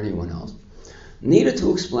vicariously for anyone else, needed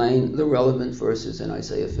to explain the relevant verses in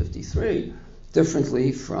Isaiah 53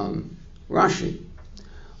 differently from Rashi.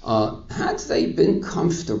 Had they been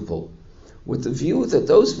comfortable with the view that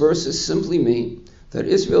those verses simply mean that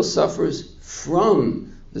Israel suffers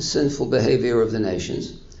from the sinful behavior of the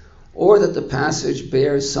nations, or that the passage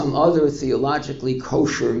bears some other theologically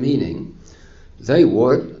kosher meaning, they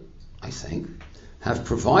would, I think, have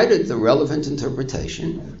provided the relevant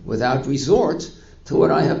interpretation without resort to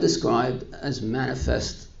what I have described as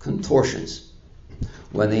manifest contortions.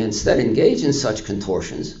 When they instead engage in such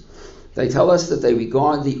contortions, they tell us that they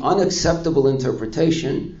regard the unacceptable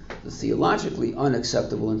interpretation, the theologically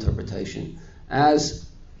unacceptable interpretation, as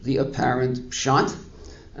the apparent pshat,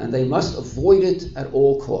 and they must avoid it at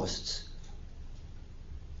all costs.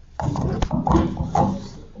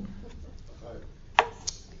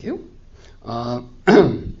 Thank you.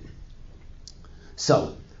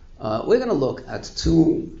 So, we're going to look at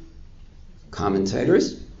two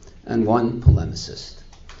commentators and one polemicist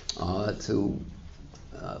to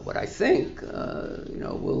what I think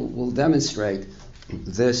will demonstrate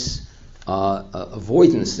this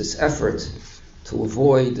avoidance, this effort to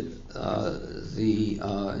avoid the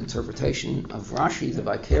interpretation of Rashi, the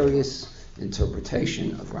vicarious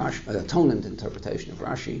interpretation of Rashi, atonement interpretation of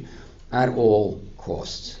Rashi, at all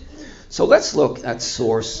costs. So let's look at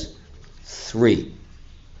source 3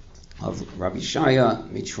 of Rabbi Shaya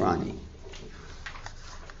Mitrani.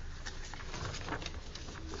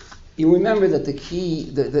 You remember that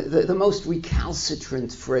the most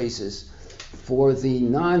recalcitrant phrases for the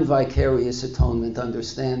non-vicarious atonement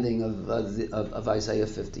understanding of Isaiah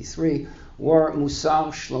 53 were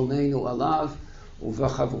Musar Shlomenu Alav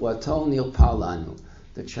Uvachavurato Nirpal Lanu.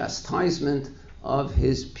 The chastisement of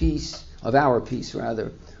his peace, of our peace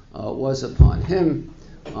rather, was upon him,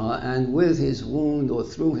 and with his wound, or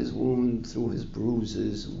through his wound, through his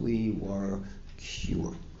bruises, we were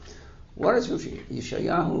cured. What does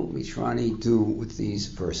Yeshayahu Mitrani do with these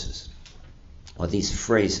verses, or these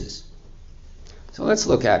phrases? So let's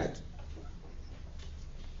look at it.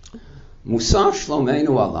 Musar Shlomeinu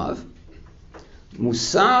alav.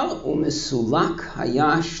 Musar u'mesulak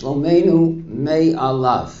haya Shlomeinu mei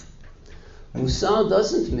alav. Musar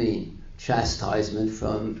doesn't mean chastisement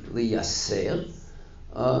from liyaser.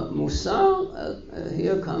 Musar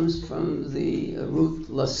here comes from the root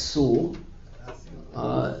lasur.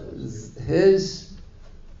 His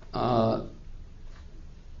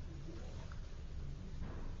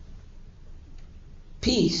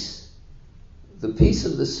peace, the peace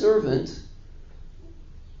of the servant.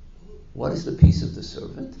 What is the peace of the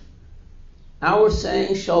servant? Our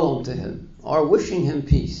saying shalom to him, our wishing him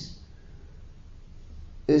peace,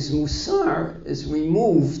 is musar, is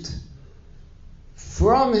removed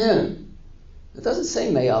from him. It doesn't say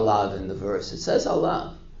may alav in the verse, it says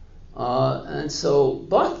alav.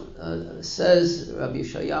 Says Rabbi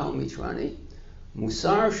Yeshayahu Mitrani,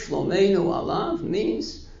 musar shlomeinu alav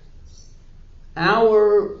means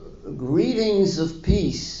our greetings of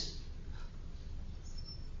peace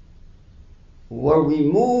were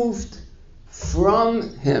removed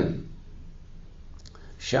from him.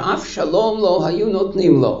 Sha'af shalom lo hayu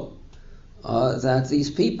notnim lo. That these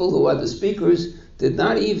people who are the speakers did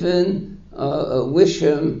not even wish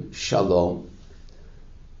him shalom.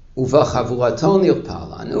 Uvachavurato nirpal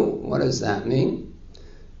lanu. What does that mean?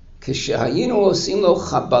 Kishahayinu osim lo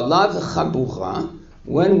chabala v'chabura.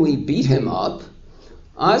 When we beat him up,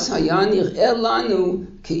 az hayanir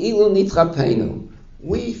elanu keilu nitrapenu.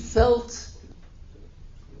 We felt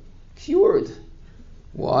cured.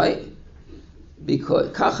 Why?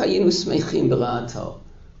 Because kachayinu smechim b'ra'ato.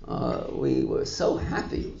 We were so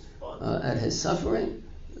happy at his suffering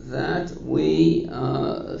that we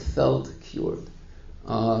felt cured.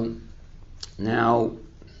 Now,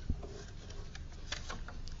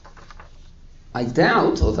 I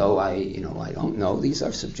doubt, although I don't know, these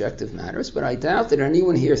are subjective matters, but I doubt that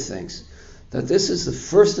anyone here thinks that this is the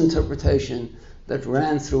first interpretation that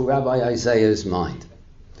ran through Rabbi Isaiah's mind.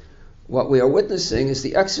 What we are witnessing is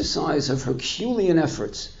the exercise of Herculean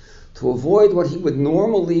efforts to avoid what he would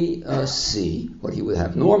normally what he would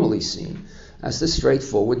have normally seen as the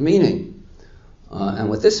straightforward meaning. And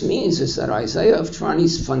what this means is that Isaiah of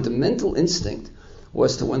Trani's fundamental instinct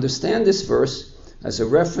was to understand this verse as a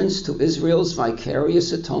reference to Israel's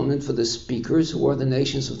vicarious atonement for the speakers who are the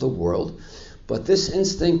nations of the world. But this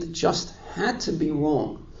instinct just had to be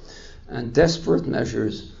wrong, and desperate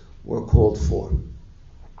measures were called for.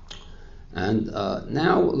 And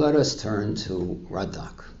now let us turn to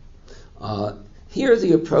Radak. Here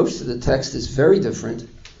the approach to the text is very different,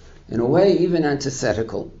 in a way even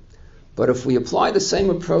antithetical. But if we apply the same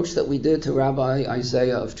approach that we did to Rabbi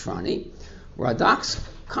Isaiah of Trani, Radak's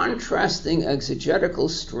contrasting exegetical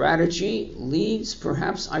strategy leads,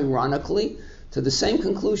 perhaps ironically, to the same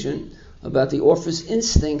conclusion about the author's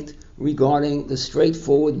instinct regarding the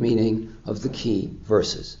straightforward meaning of the key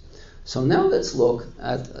verses. So now let's look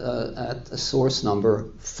at source number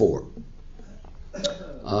 4.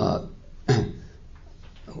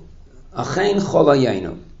 Achen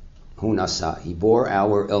cholayenu hu nasa, he bore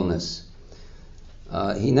our illness.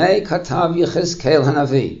 Hinei katav Yechezkel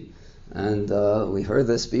hanavi, and we heard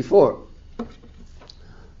this before.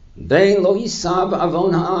 Bein lo yisab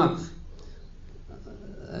avon ha'av,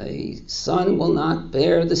 a son will not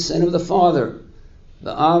bear the sin of the father.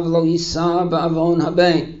 V'av lo yisab avon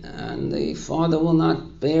habein, and the father will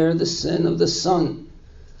not bear the sin of the son.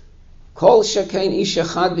 Kol shekein ish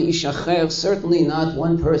echad v'ish acher, certainly not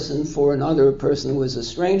one person for another person who is a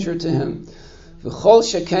stranger to him. V'chol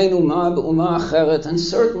shekein umah b'umah acheret, and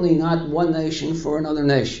certainly not one nation for another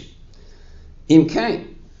nation. Im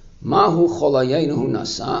kein, mahu cholayenu hu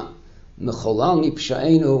nasa, mecholal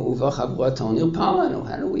mipsha'enu uvachavurato nirpalanu.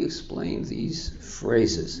 How do we explain these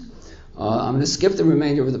phrases? I'm going to skip the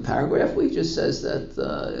remainder of the paragraph. We just says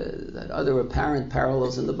that other apparent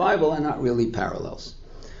parallels in the Bible are not really parallels.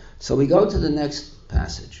 So we go to the next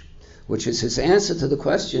passage, which is his answer to the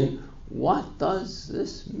question, what does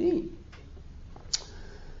this mean?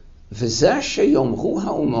 V'zeh sheyomru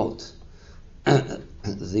ha'umot,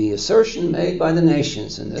 the assertion made by the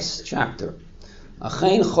nations in this chapter,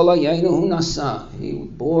 Achein cholayenu hu nasa, he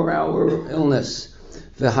bore our illness,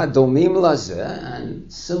 v'hadomim lazeh,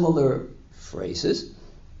 and similar phrases,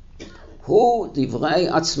 hu divrei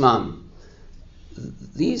atzmam,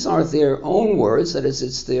 these are their own words, that is,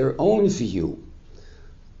 it's their own view.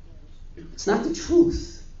 It's not the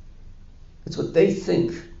truth. It's what they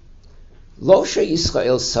think. Lo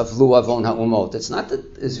she'Yisrael savlu avon ha'umot. It's not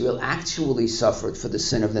that Israel actually suffered for the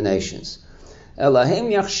sin of the nations.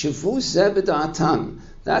 Elahem yachshavu zeh b'da'atam.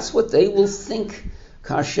 That's what they will think.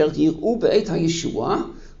 Kasher yir'u be'et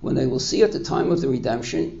ha'yeshua when they will see at the time of the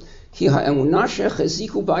redemption,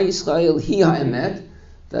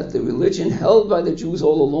 that the religion held by the Jews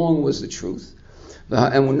all along was the truth.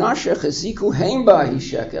 And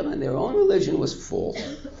their own religion was false.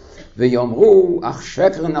 They'll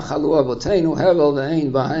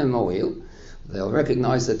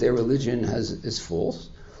recognize that their religion is false.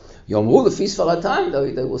 They will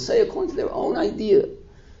say according to their own idea.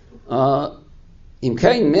 Why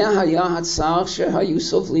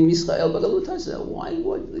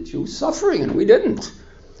were the Jews suffering and we didn't?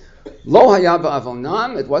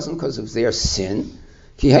 It wasn't because of their sin.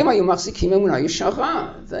 They had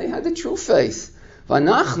the true faith.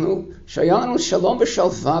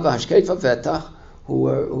 Who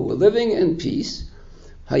were living in peace.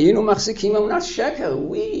 We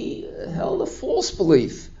held a false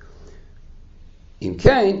belief. It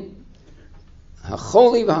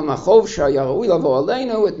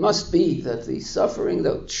must be that the suffering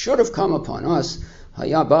that should have come upon us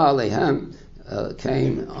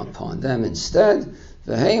came upon them instead.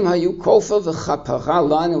 They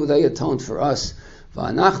atoned for us.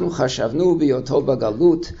 And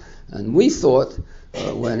we thought,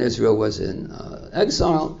 when Israel was in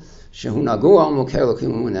exile,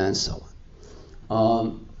 and so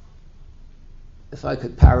on. If I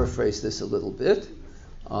could paraphrase this a little bit,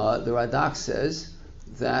 the Radak says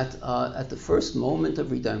that at the first moment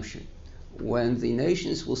of redemption, when the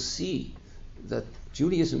nations will see that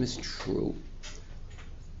Judaism is true,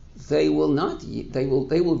 they will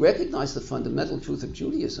recognize the fundamental truth of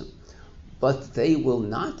Judaism, but they will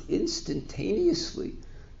not instantaneously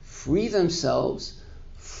free themselves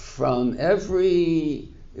from every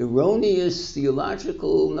erroneous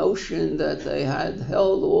theological notion that they had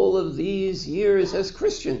held all of these years as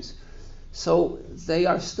Christians. So they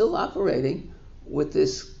are still operating with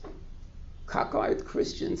this cockeyed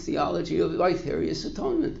Christian theology of vicarious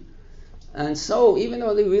atonement. And so even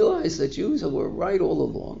though they realize that Jews were right all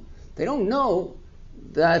along, they don't know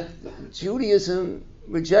that Judaism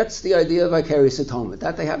rejects the idea of vicarious atonement.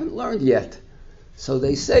 That they haven't learned yet. So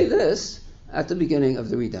they say this at the beginning of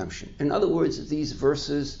the redemption. In other words, these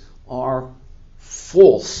verses are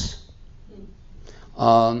false.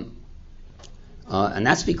 And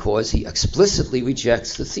that's because he explicitly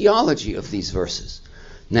rejects the theology of these verses.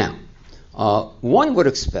 Now, one would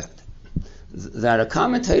expect that a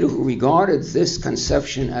commentator who regarded this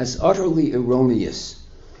conception as utterly erroneous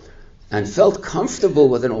and felt comfortable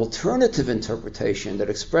with an alternative interpretation that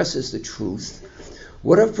expresses the truth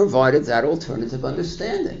would have provided that alternative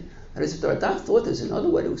understanding. That is, if the Radak thought there's another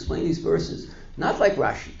way to explain these verses, not like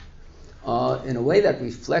Rashi, in a way that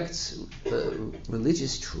reflects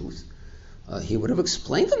religious truth, he would have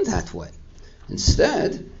explained them that way.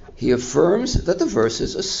 Instead, he affirms that the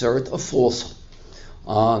verses assert a falsehood.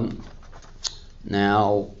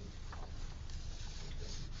 Now,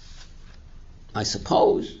 I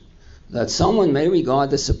suppose that someone may regard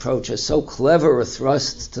this approach as so clever a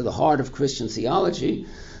thrust to the heart of Christian theology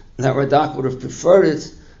that Radak would have preferred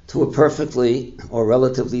it to a perfectly or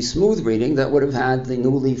relatively smooth reading that would have had the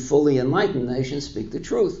newly fully enlightened nation speak the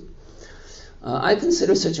truth. I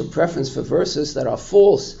consider such a preference for verses that are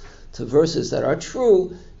false to verses that are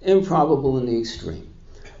true improbable in the extreme.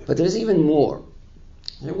 But there's even more.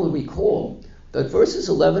 You will recall that verses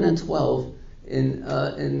 11 and 12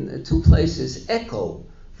 in two places echo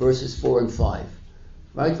verses 4 and 5.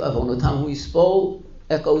 Right? Avonotam hu yispol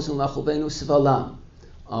echoes u'machubenu sivalam.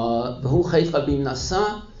 V'hu chet rabim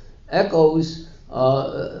nasa echoes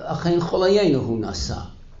achen cholayenu hu nasa.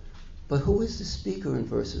 But who is the speaker in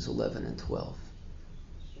verses 11 and 12?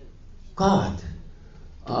 God.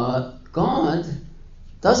 God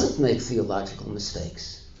doesn't make theological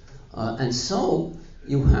mistakes. And so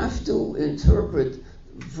you have to interpret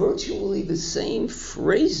virtually the same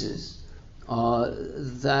phrases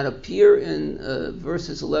that appear in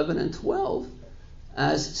verses 11 and 12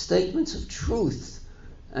 as statements of truth.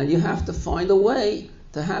 And you have to find a way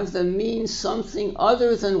to have them mean something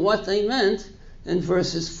other than what they meant in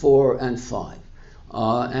verses 4 and 5.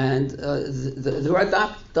 The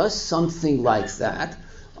Radak does something like that.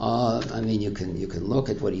 I mean, you can look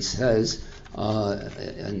at what he says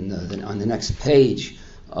on the next page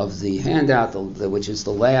of the handout, which is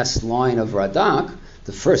the last line of Radak,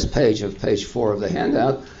 the first page of page 4 of the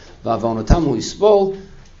handout. V'avonotam hu yispol,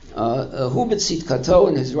 hu b'tzidkato,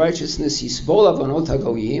 in his righteousness yisbol avonot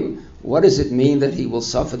hagoyim. What does it mean that he will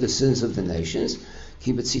suffer the sins of the nations?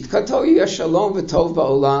 Ki b'tzidkato yesh shalom v'tov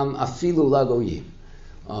ba'olam afilu lagoyim.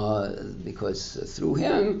 Because through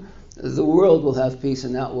him the world will have peace,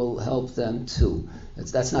 and that will help them too.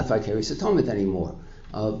 That's not vicarious atonement anymore.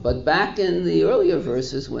 But back in the earlier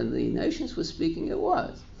verses, when the nations were speaking, it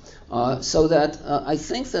was. So that I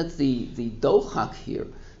think that the dochak here,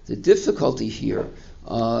 the difficulty here,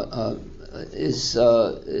 is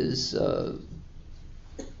a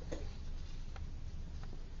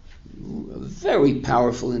very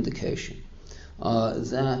powerful indication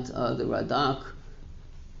that the Radak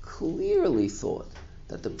clearly thought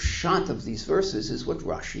that the pshat of these verses is what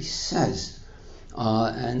Rashi says.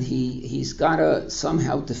 And he's got to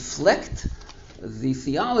somehow deflect the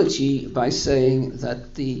theology by saying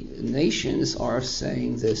that the nations are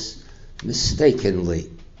saying this mistakenly.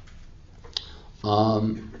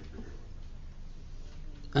 And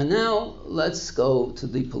now let's go to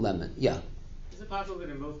the polemic. Yeah? Is it possible that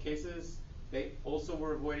in both cases they also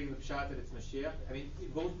were avoiding the pshat that it's Mashiach? I mean,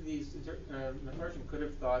 both of these Mefarshim could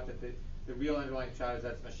have thought that the real underlying pshat is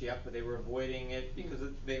that's Mashiach, but they were avoiding it because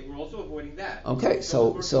they were also avoiding that. Okay,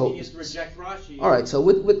 so to reject Rashi. All right. So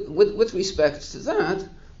with respect to that,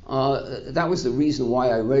 that was the reason why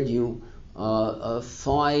I read you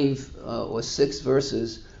 5 or 6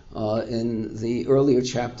 verses in the earlier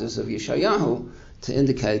chapters of Yeshayahu to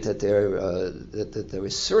indicate that there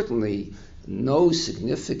is certainly no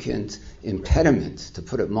significant impediment, to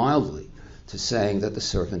put it mildly, to saying that the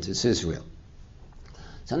servant is Israel.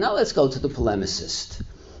 So now let's go to the polemicist.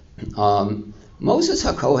 Moses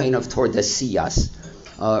HaKohen of Tordesillas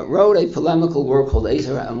wrote a polemical work called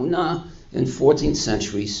Ezer HaEmunah in 14th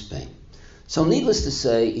century Spain. So needless to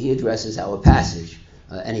say, he addresses our passage.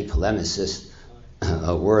 Any polemicist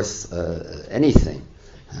worth anything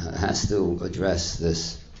has to address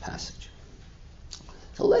this passage.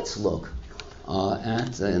 So let's look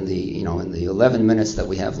at in the 11 minutes that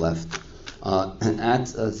we have left at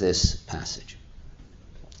this passage.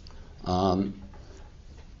 Hinei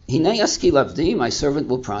aski lavdi, my servant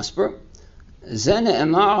will prosper. Ze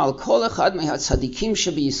ne'emar al kol echad mehatzadikim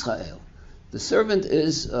shebi Yisrael. The servant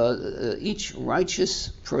is each righteous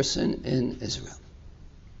person in Israel.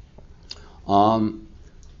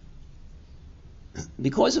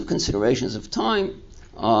 Because of considerations of time,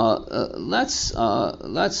 let's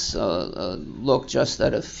look just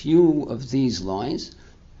at a few of these lines.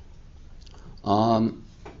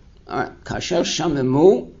 Kasher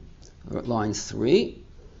shamemu, line 3.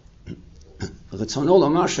 רצונו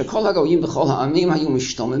לומר שכל הגויים בכל העמים היו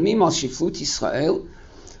משתוממים על שפלות ישראל.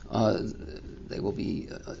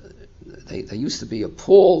 They used to be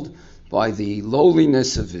appalled by the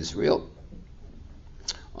lowliness of Israel.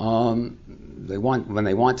 When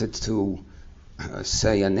they wanted to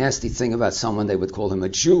say a nasty thing about someone, they would call him a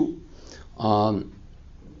Jew.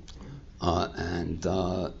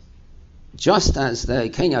 Just as they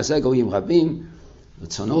Ken Yazeh Goyim Rabim,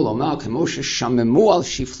 רצונו לומר כמו ששממו על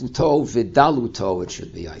שפלותו ודלותו, it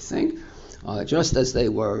should be, I think. Just as they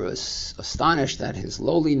were astonished at his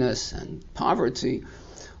lowliness and poverty,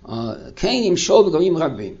 כן ימשול בגויים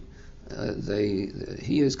רבים.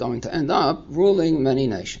 He is going to end up ruling many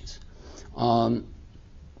nations.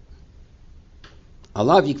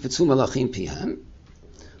 עליו יקפצו מלאכים פיהם.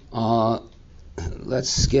 Let's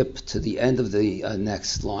skip to the end of the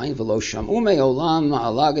next line. V'lo sham'u me'olam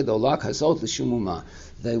ma'ala gedola kazot l'shumuma.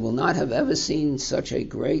 They will not have ever seen such a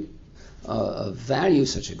great value,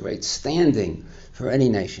 such a great standing for any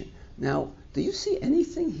nation. Now, do you see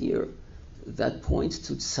anything here that points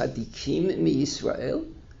to tzadikim mi-Yisrael?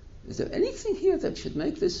 Is there anything here that should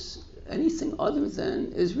make this anything other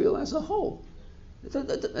than Israel as a whole?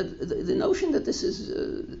 The notion that this is,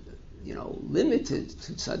 limited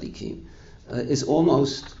to tzadikim is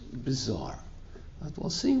almost bizarre. But we'll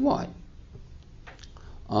see why.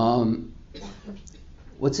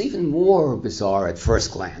 What's even more bizarre at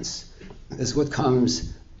first glance is what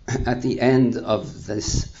comes at the end of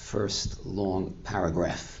this first long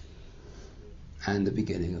paragraph and the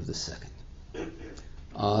beginning of the second.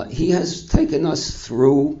 He has taken us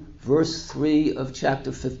through verse 3 of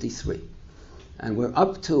chapter 53, and we're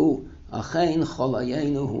up to Achein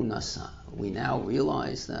cholayenu hu nasa. We now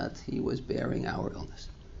realize that he was bearing our illness.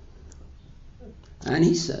 And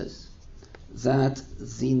he says that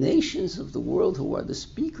the nations of the world who are the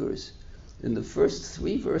speakers in the first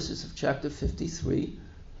 3 verses of chapter 53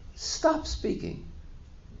 stop speaking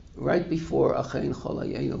right before Achein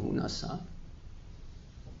cholayenu hu nasa.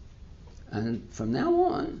 And from now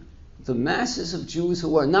on, the masses of Jews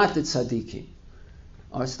who are not the tzaddikim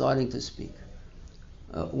are starting to speak.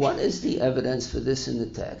 What is the evidence for this in the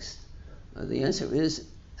text? The answer is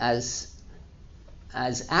as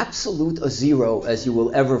absolute a zero as you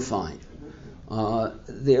will ever find.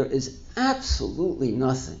 There is absolutely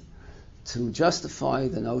nothing to justify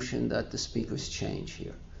the notion that the speakers change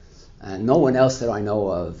here. And no one else that I know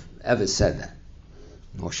of ever said that,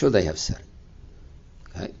 nor should they have said it.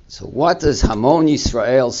 Okay, so what does Hamon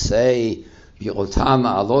Yisrael say? Birotam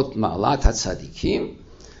ma'alot ma'alat hatzadikim.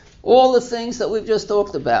 All the things that we've just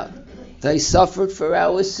talked about. They suffered for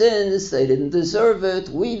our sins. They didn't deserve it.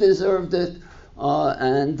 We deserved it,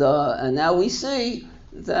 and now we see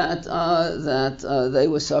that they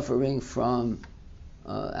were suffering from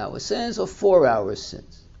our sins or for our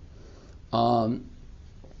sins. Now,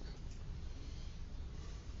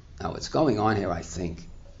 what's going on here, I think,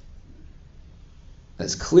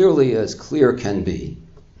 as clearly as clear can be,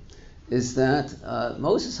 is that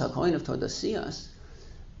Moses HaKohen of Todasias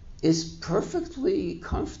is perfectly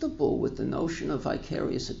comfortable with the notion of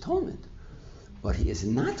vicarious atonement, but he is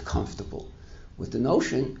not comfortable with the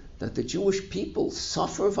notion that the Jewish people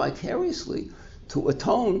suffer vicariously to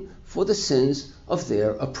atone for the sins of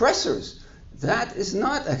their oppressors. That is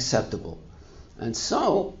not acceptable. And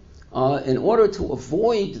so, in order to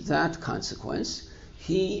avoid that consequence,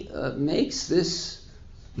 he makes this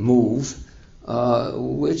move,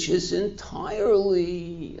 which is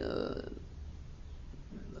entirely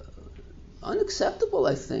unacceptable,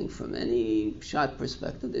 I think, from any Pshat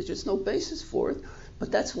perspective. There's just no basis for it,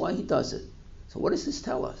 but that's why he does it. So what does this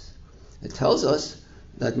tell us? It tells us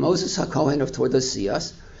that Moses HaKohen of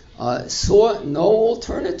Todasias saw no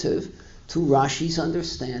alternative to Rashi's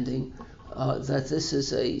understanding that this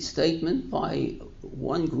is a statement by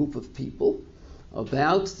one group of people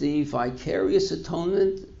about the vicarious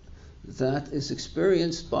atonement that is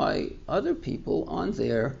experienced by other people on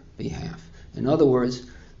their behalf. In other words,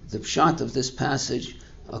 the pshat of this passage,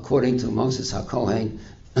 according to Moses HaKohen,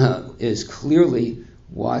 is clearly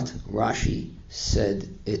what Rashi said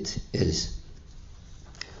it is.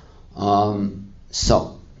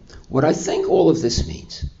 So, what I think all of this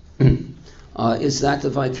means is that the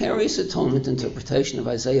vicarious atonement interpretation of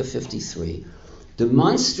Isaiah 53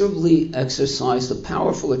 demonstrably exercised a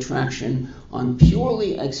powerful attraction on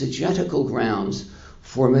purely exegetical grounds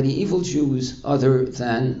for medieval Jews other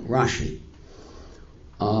than Rashi.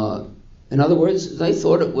 In other words, they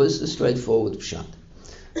thought it was a straightforward pshat.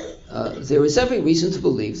 There is every reason to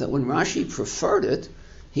believe that when Rashi preferred it,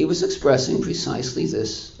 he was expressing precisely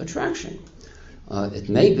this attraction. It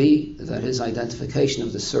may be that his identification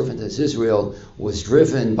of the servant as Israel was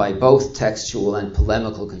driven by both textual and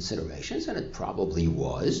polemical considerations, and it probably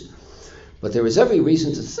was, but there is every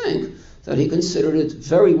reason to think that he considered it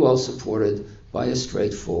very well supported by a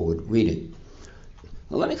straightforward reading.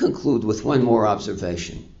 Now, let me conclude with one more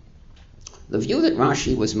observation. The view that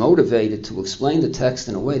Rashi was motivated to explain the text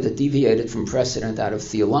in a way that deviated from precedent out of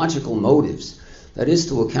theological motives, that is,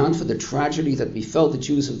 to account for the tragedy that befell the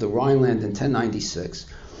Jews of the Rhineland in 1096,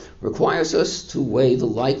 requires us to weigh the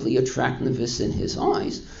likely attractiveness in his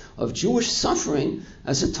eyes of Jewish suffering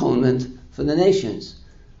as atonement for the nations.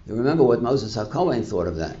 You remember what Moses HaKohen thought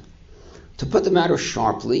of that. To put the matter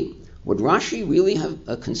sharply, would Rashi really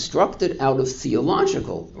have constructed out of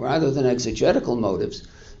theological rather than exegetical motives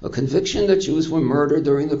a conviction that Jews were murdered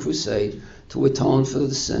during the Crusade to atone for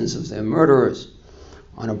the sins of their murderers?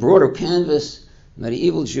 On a broader canvas,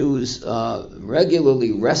 medieval Jews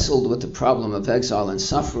regularly wrestled with the problem of exile and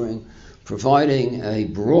suffering, providing a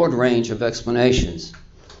broad range of explanations.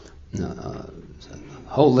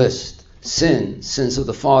 Whole list: sin, sins of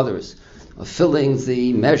the fathers, filling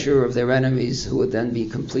the measure of their enemies who would then be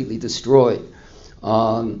completely destroyed.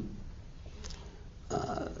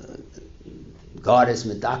 God is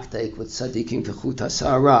medaktek with tzaddikim kechut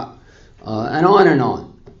hasara, and on and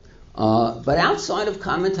on. But outside of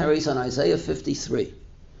commentaries on Isaiah 53,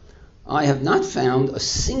 I have not found a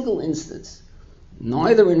single instance,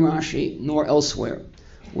 neither in Rashi nor elsewhere,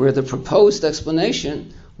 where the proposed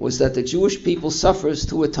explanation was that the Jewish people suffers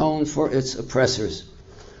to atone for its oppressors.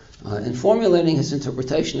 In formulating his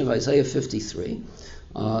interpretation of Isaiah 53,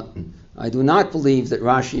 I do not believe that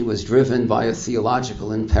Rashi was driven by a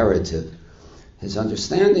theological imperative. His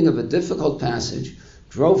understanding of a difficult passage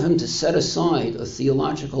drove him to set aside a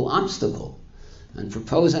theological obstacle and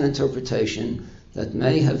propose an interpretation that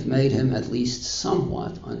may have made him at least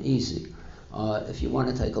somewhat uneasy. If you want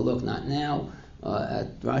to take a look, not now,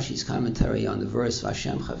 at Rashi's commentary on the verse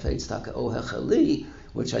Vashem Chafetz Taka'o Hecheli,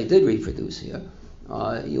 which I did reproduce here,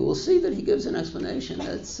 you will see that he gives an explanation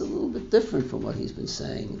that's a little bit different from what he's been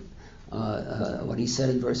saying, what he said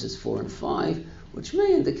in verses 4 and 5, which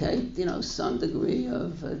may indicate, some degree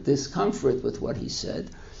of discomfort with what he said.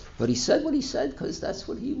 But he said what he said because that's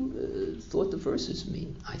what he thought the verses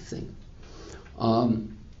mean, I think.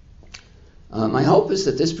 My hope is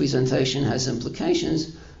that this presentation has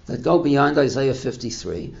implications that go beyond Isaiah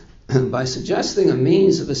 53 by suggesting a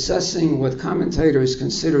means of assessing what commentators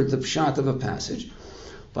considered the pshat of a passage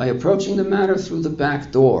by approaching the matter through the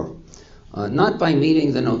back door, not by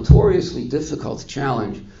meeting the notoriously difficult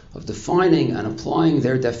challenge of defining and applying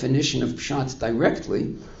their definition of pshat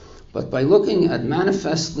directly, but by looking at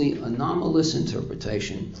manifestly anomalous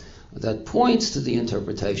interpretation that points to the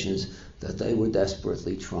interpretations that they were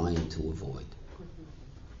desperately trying to avoid.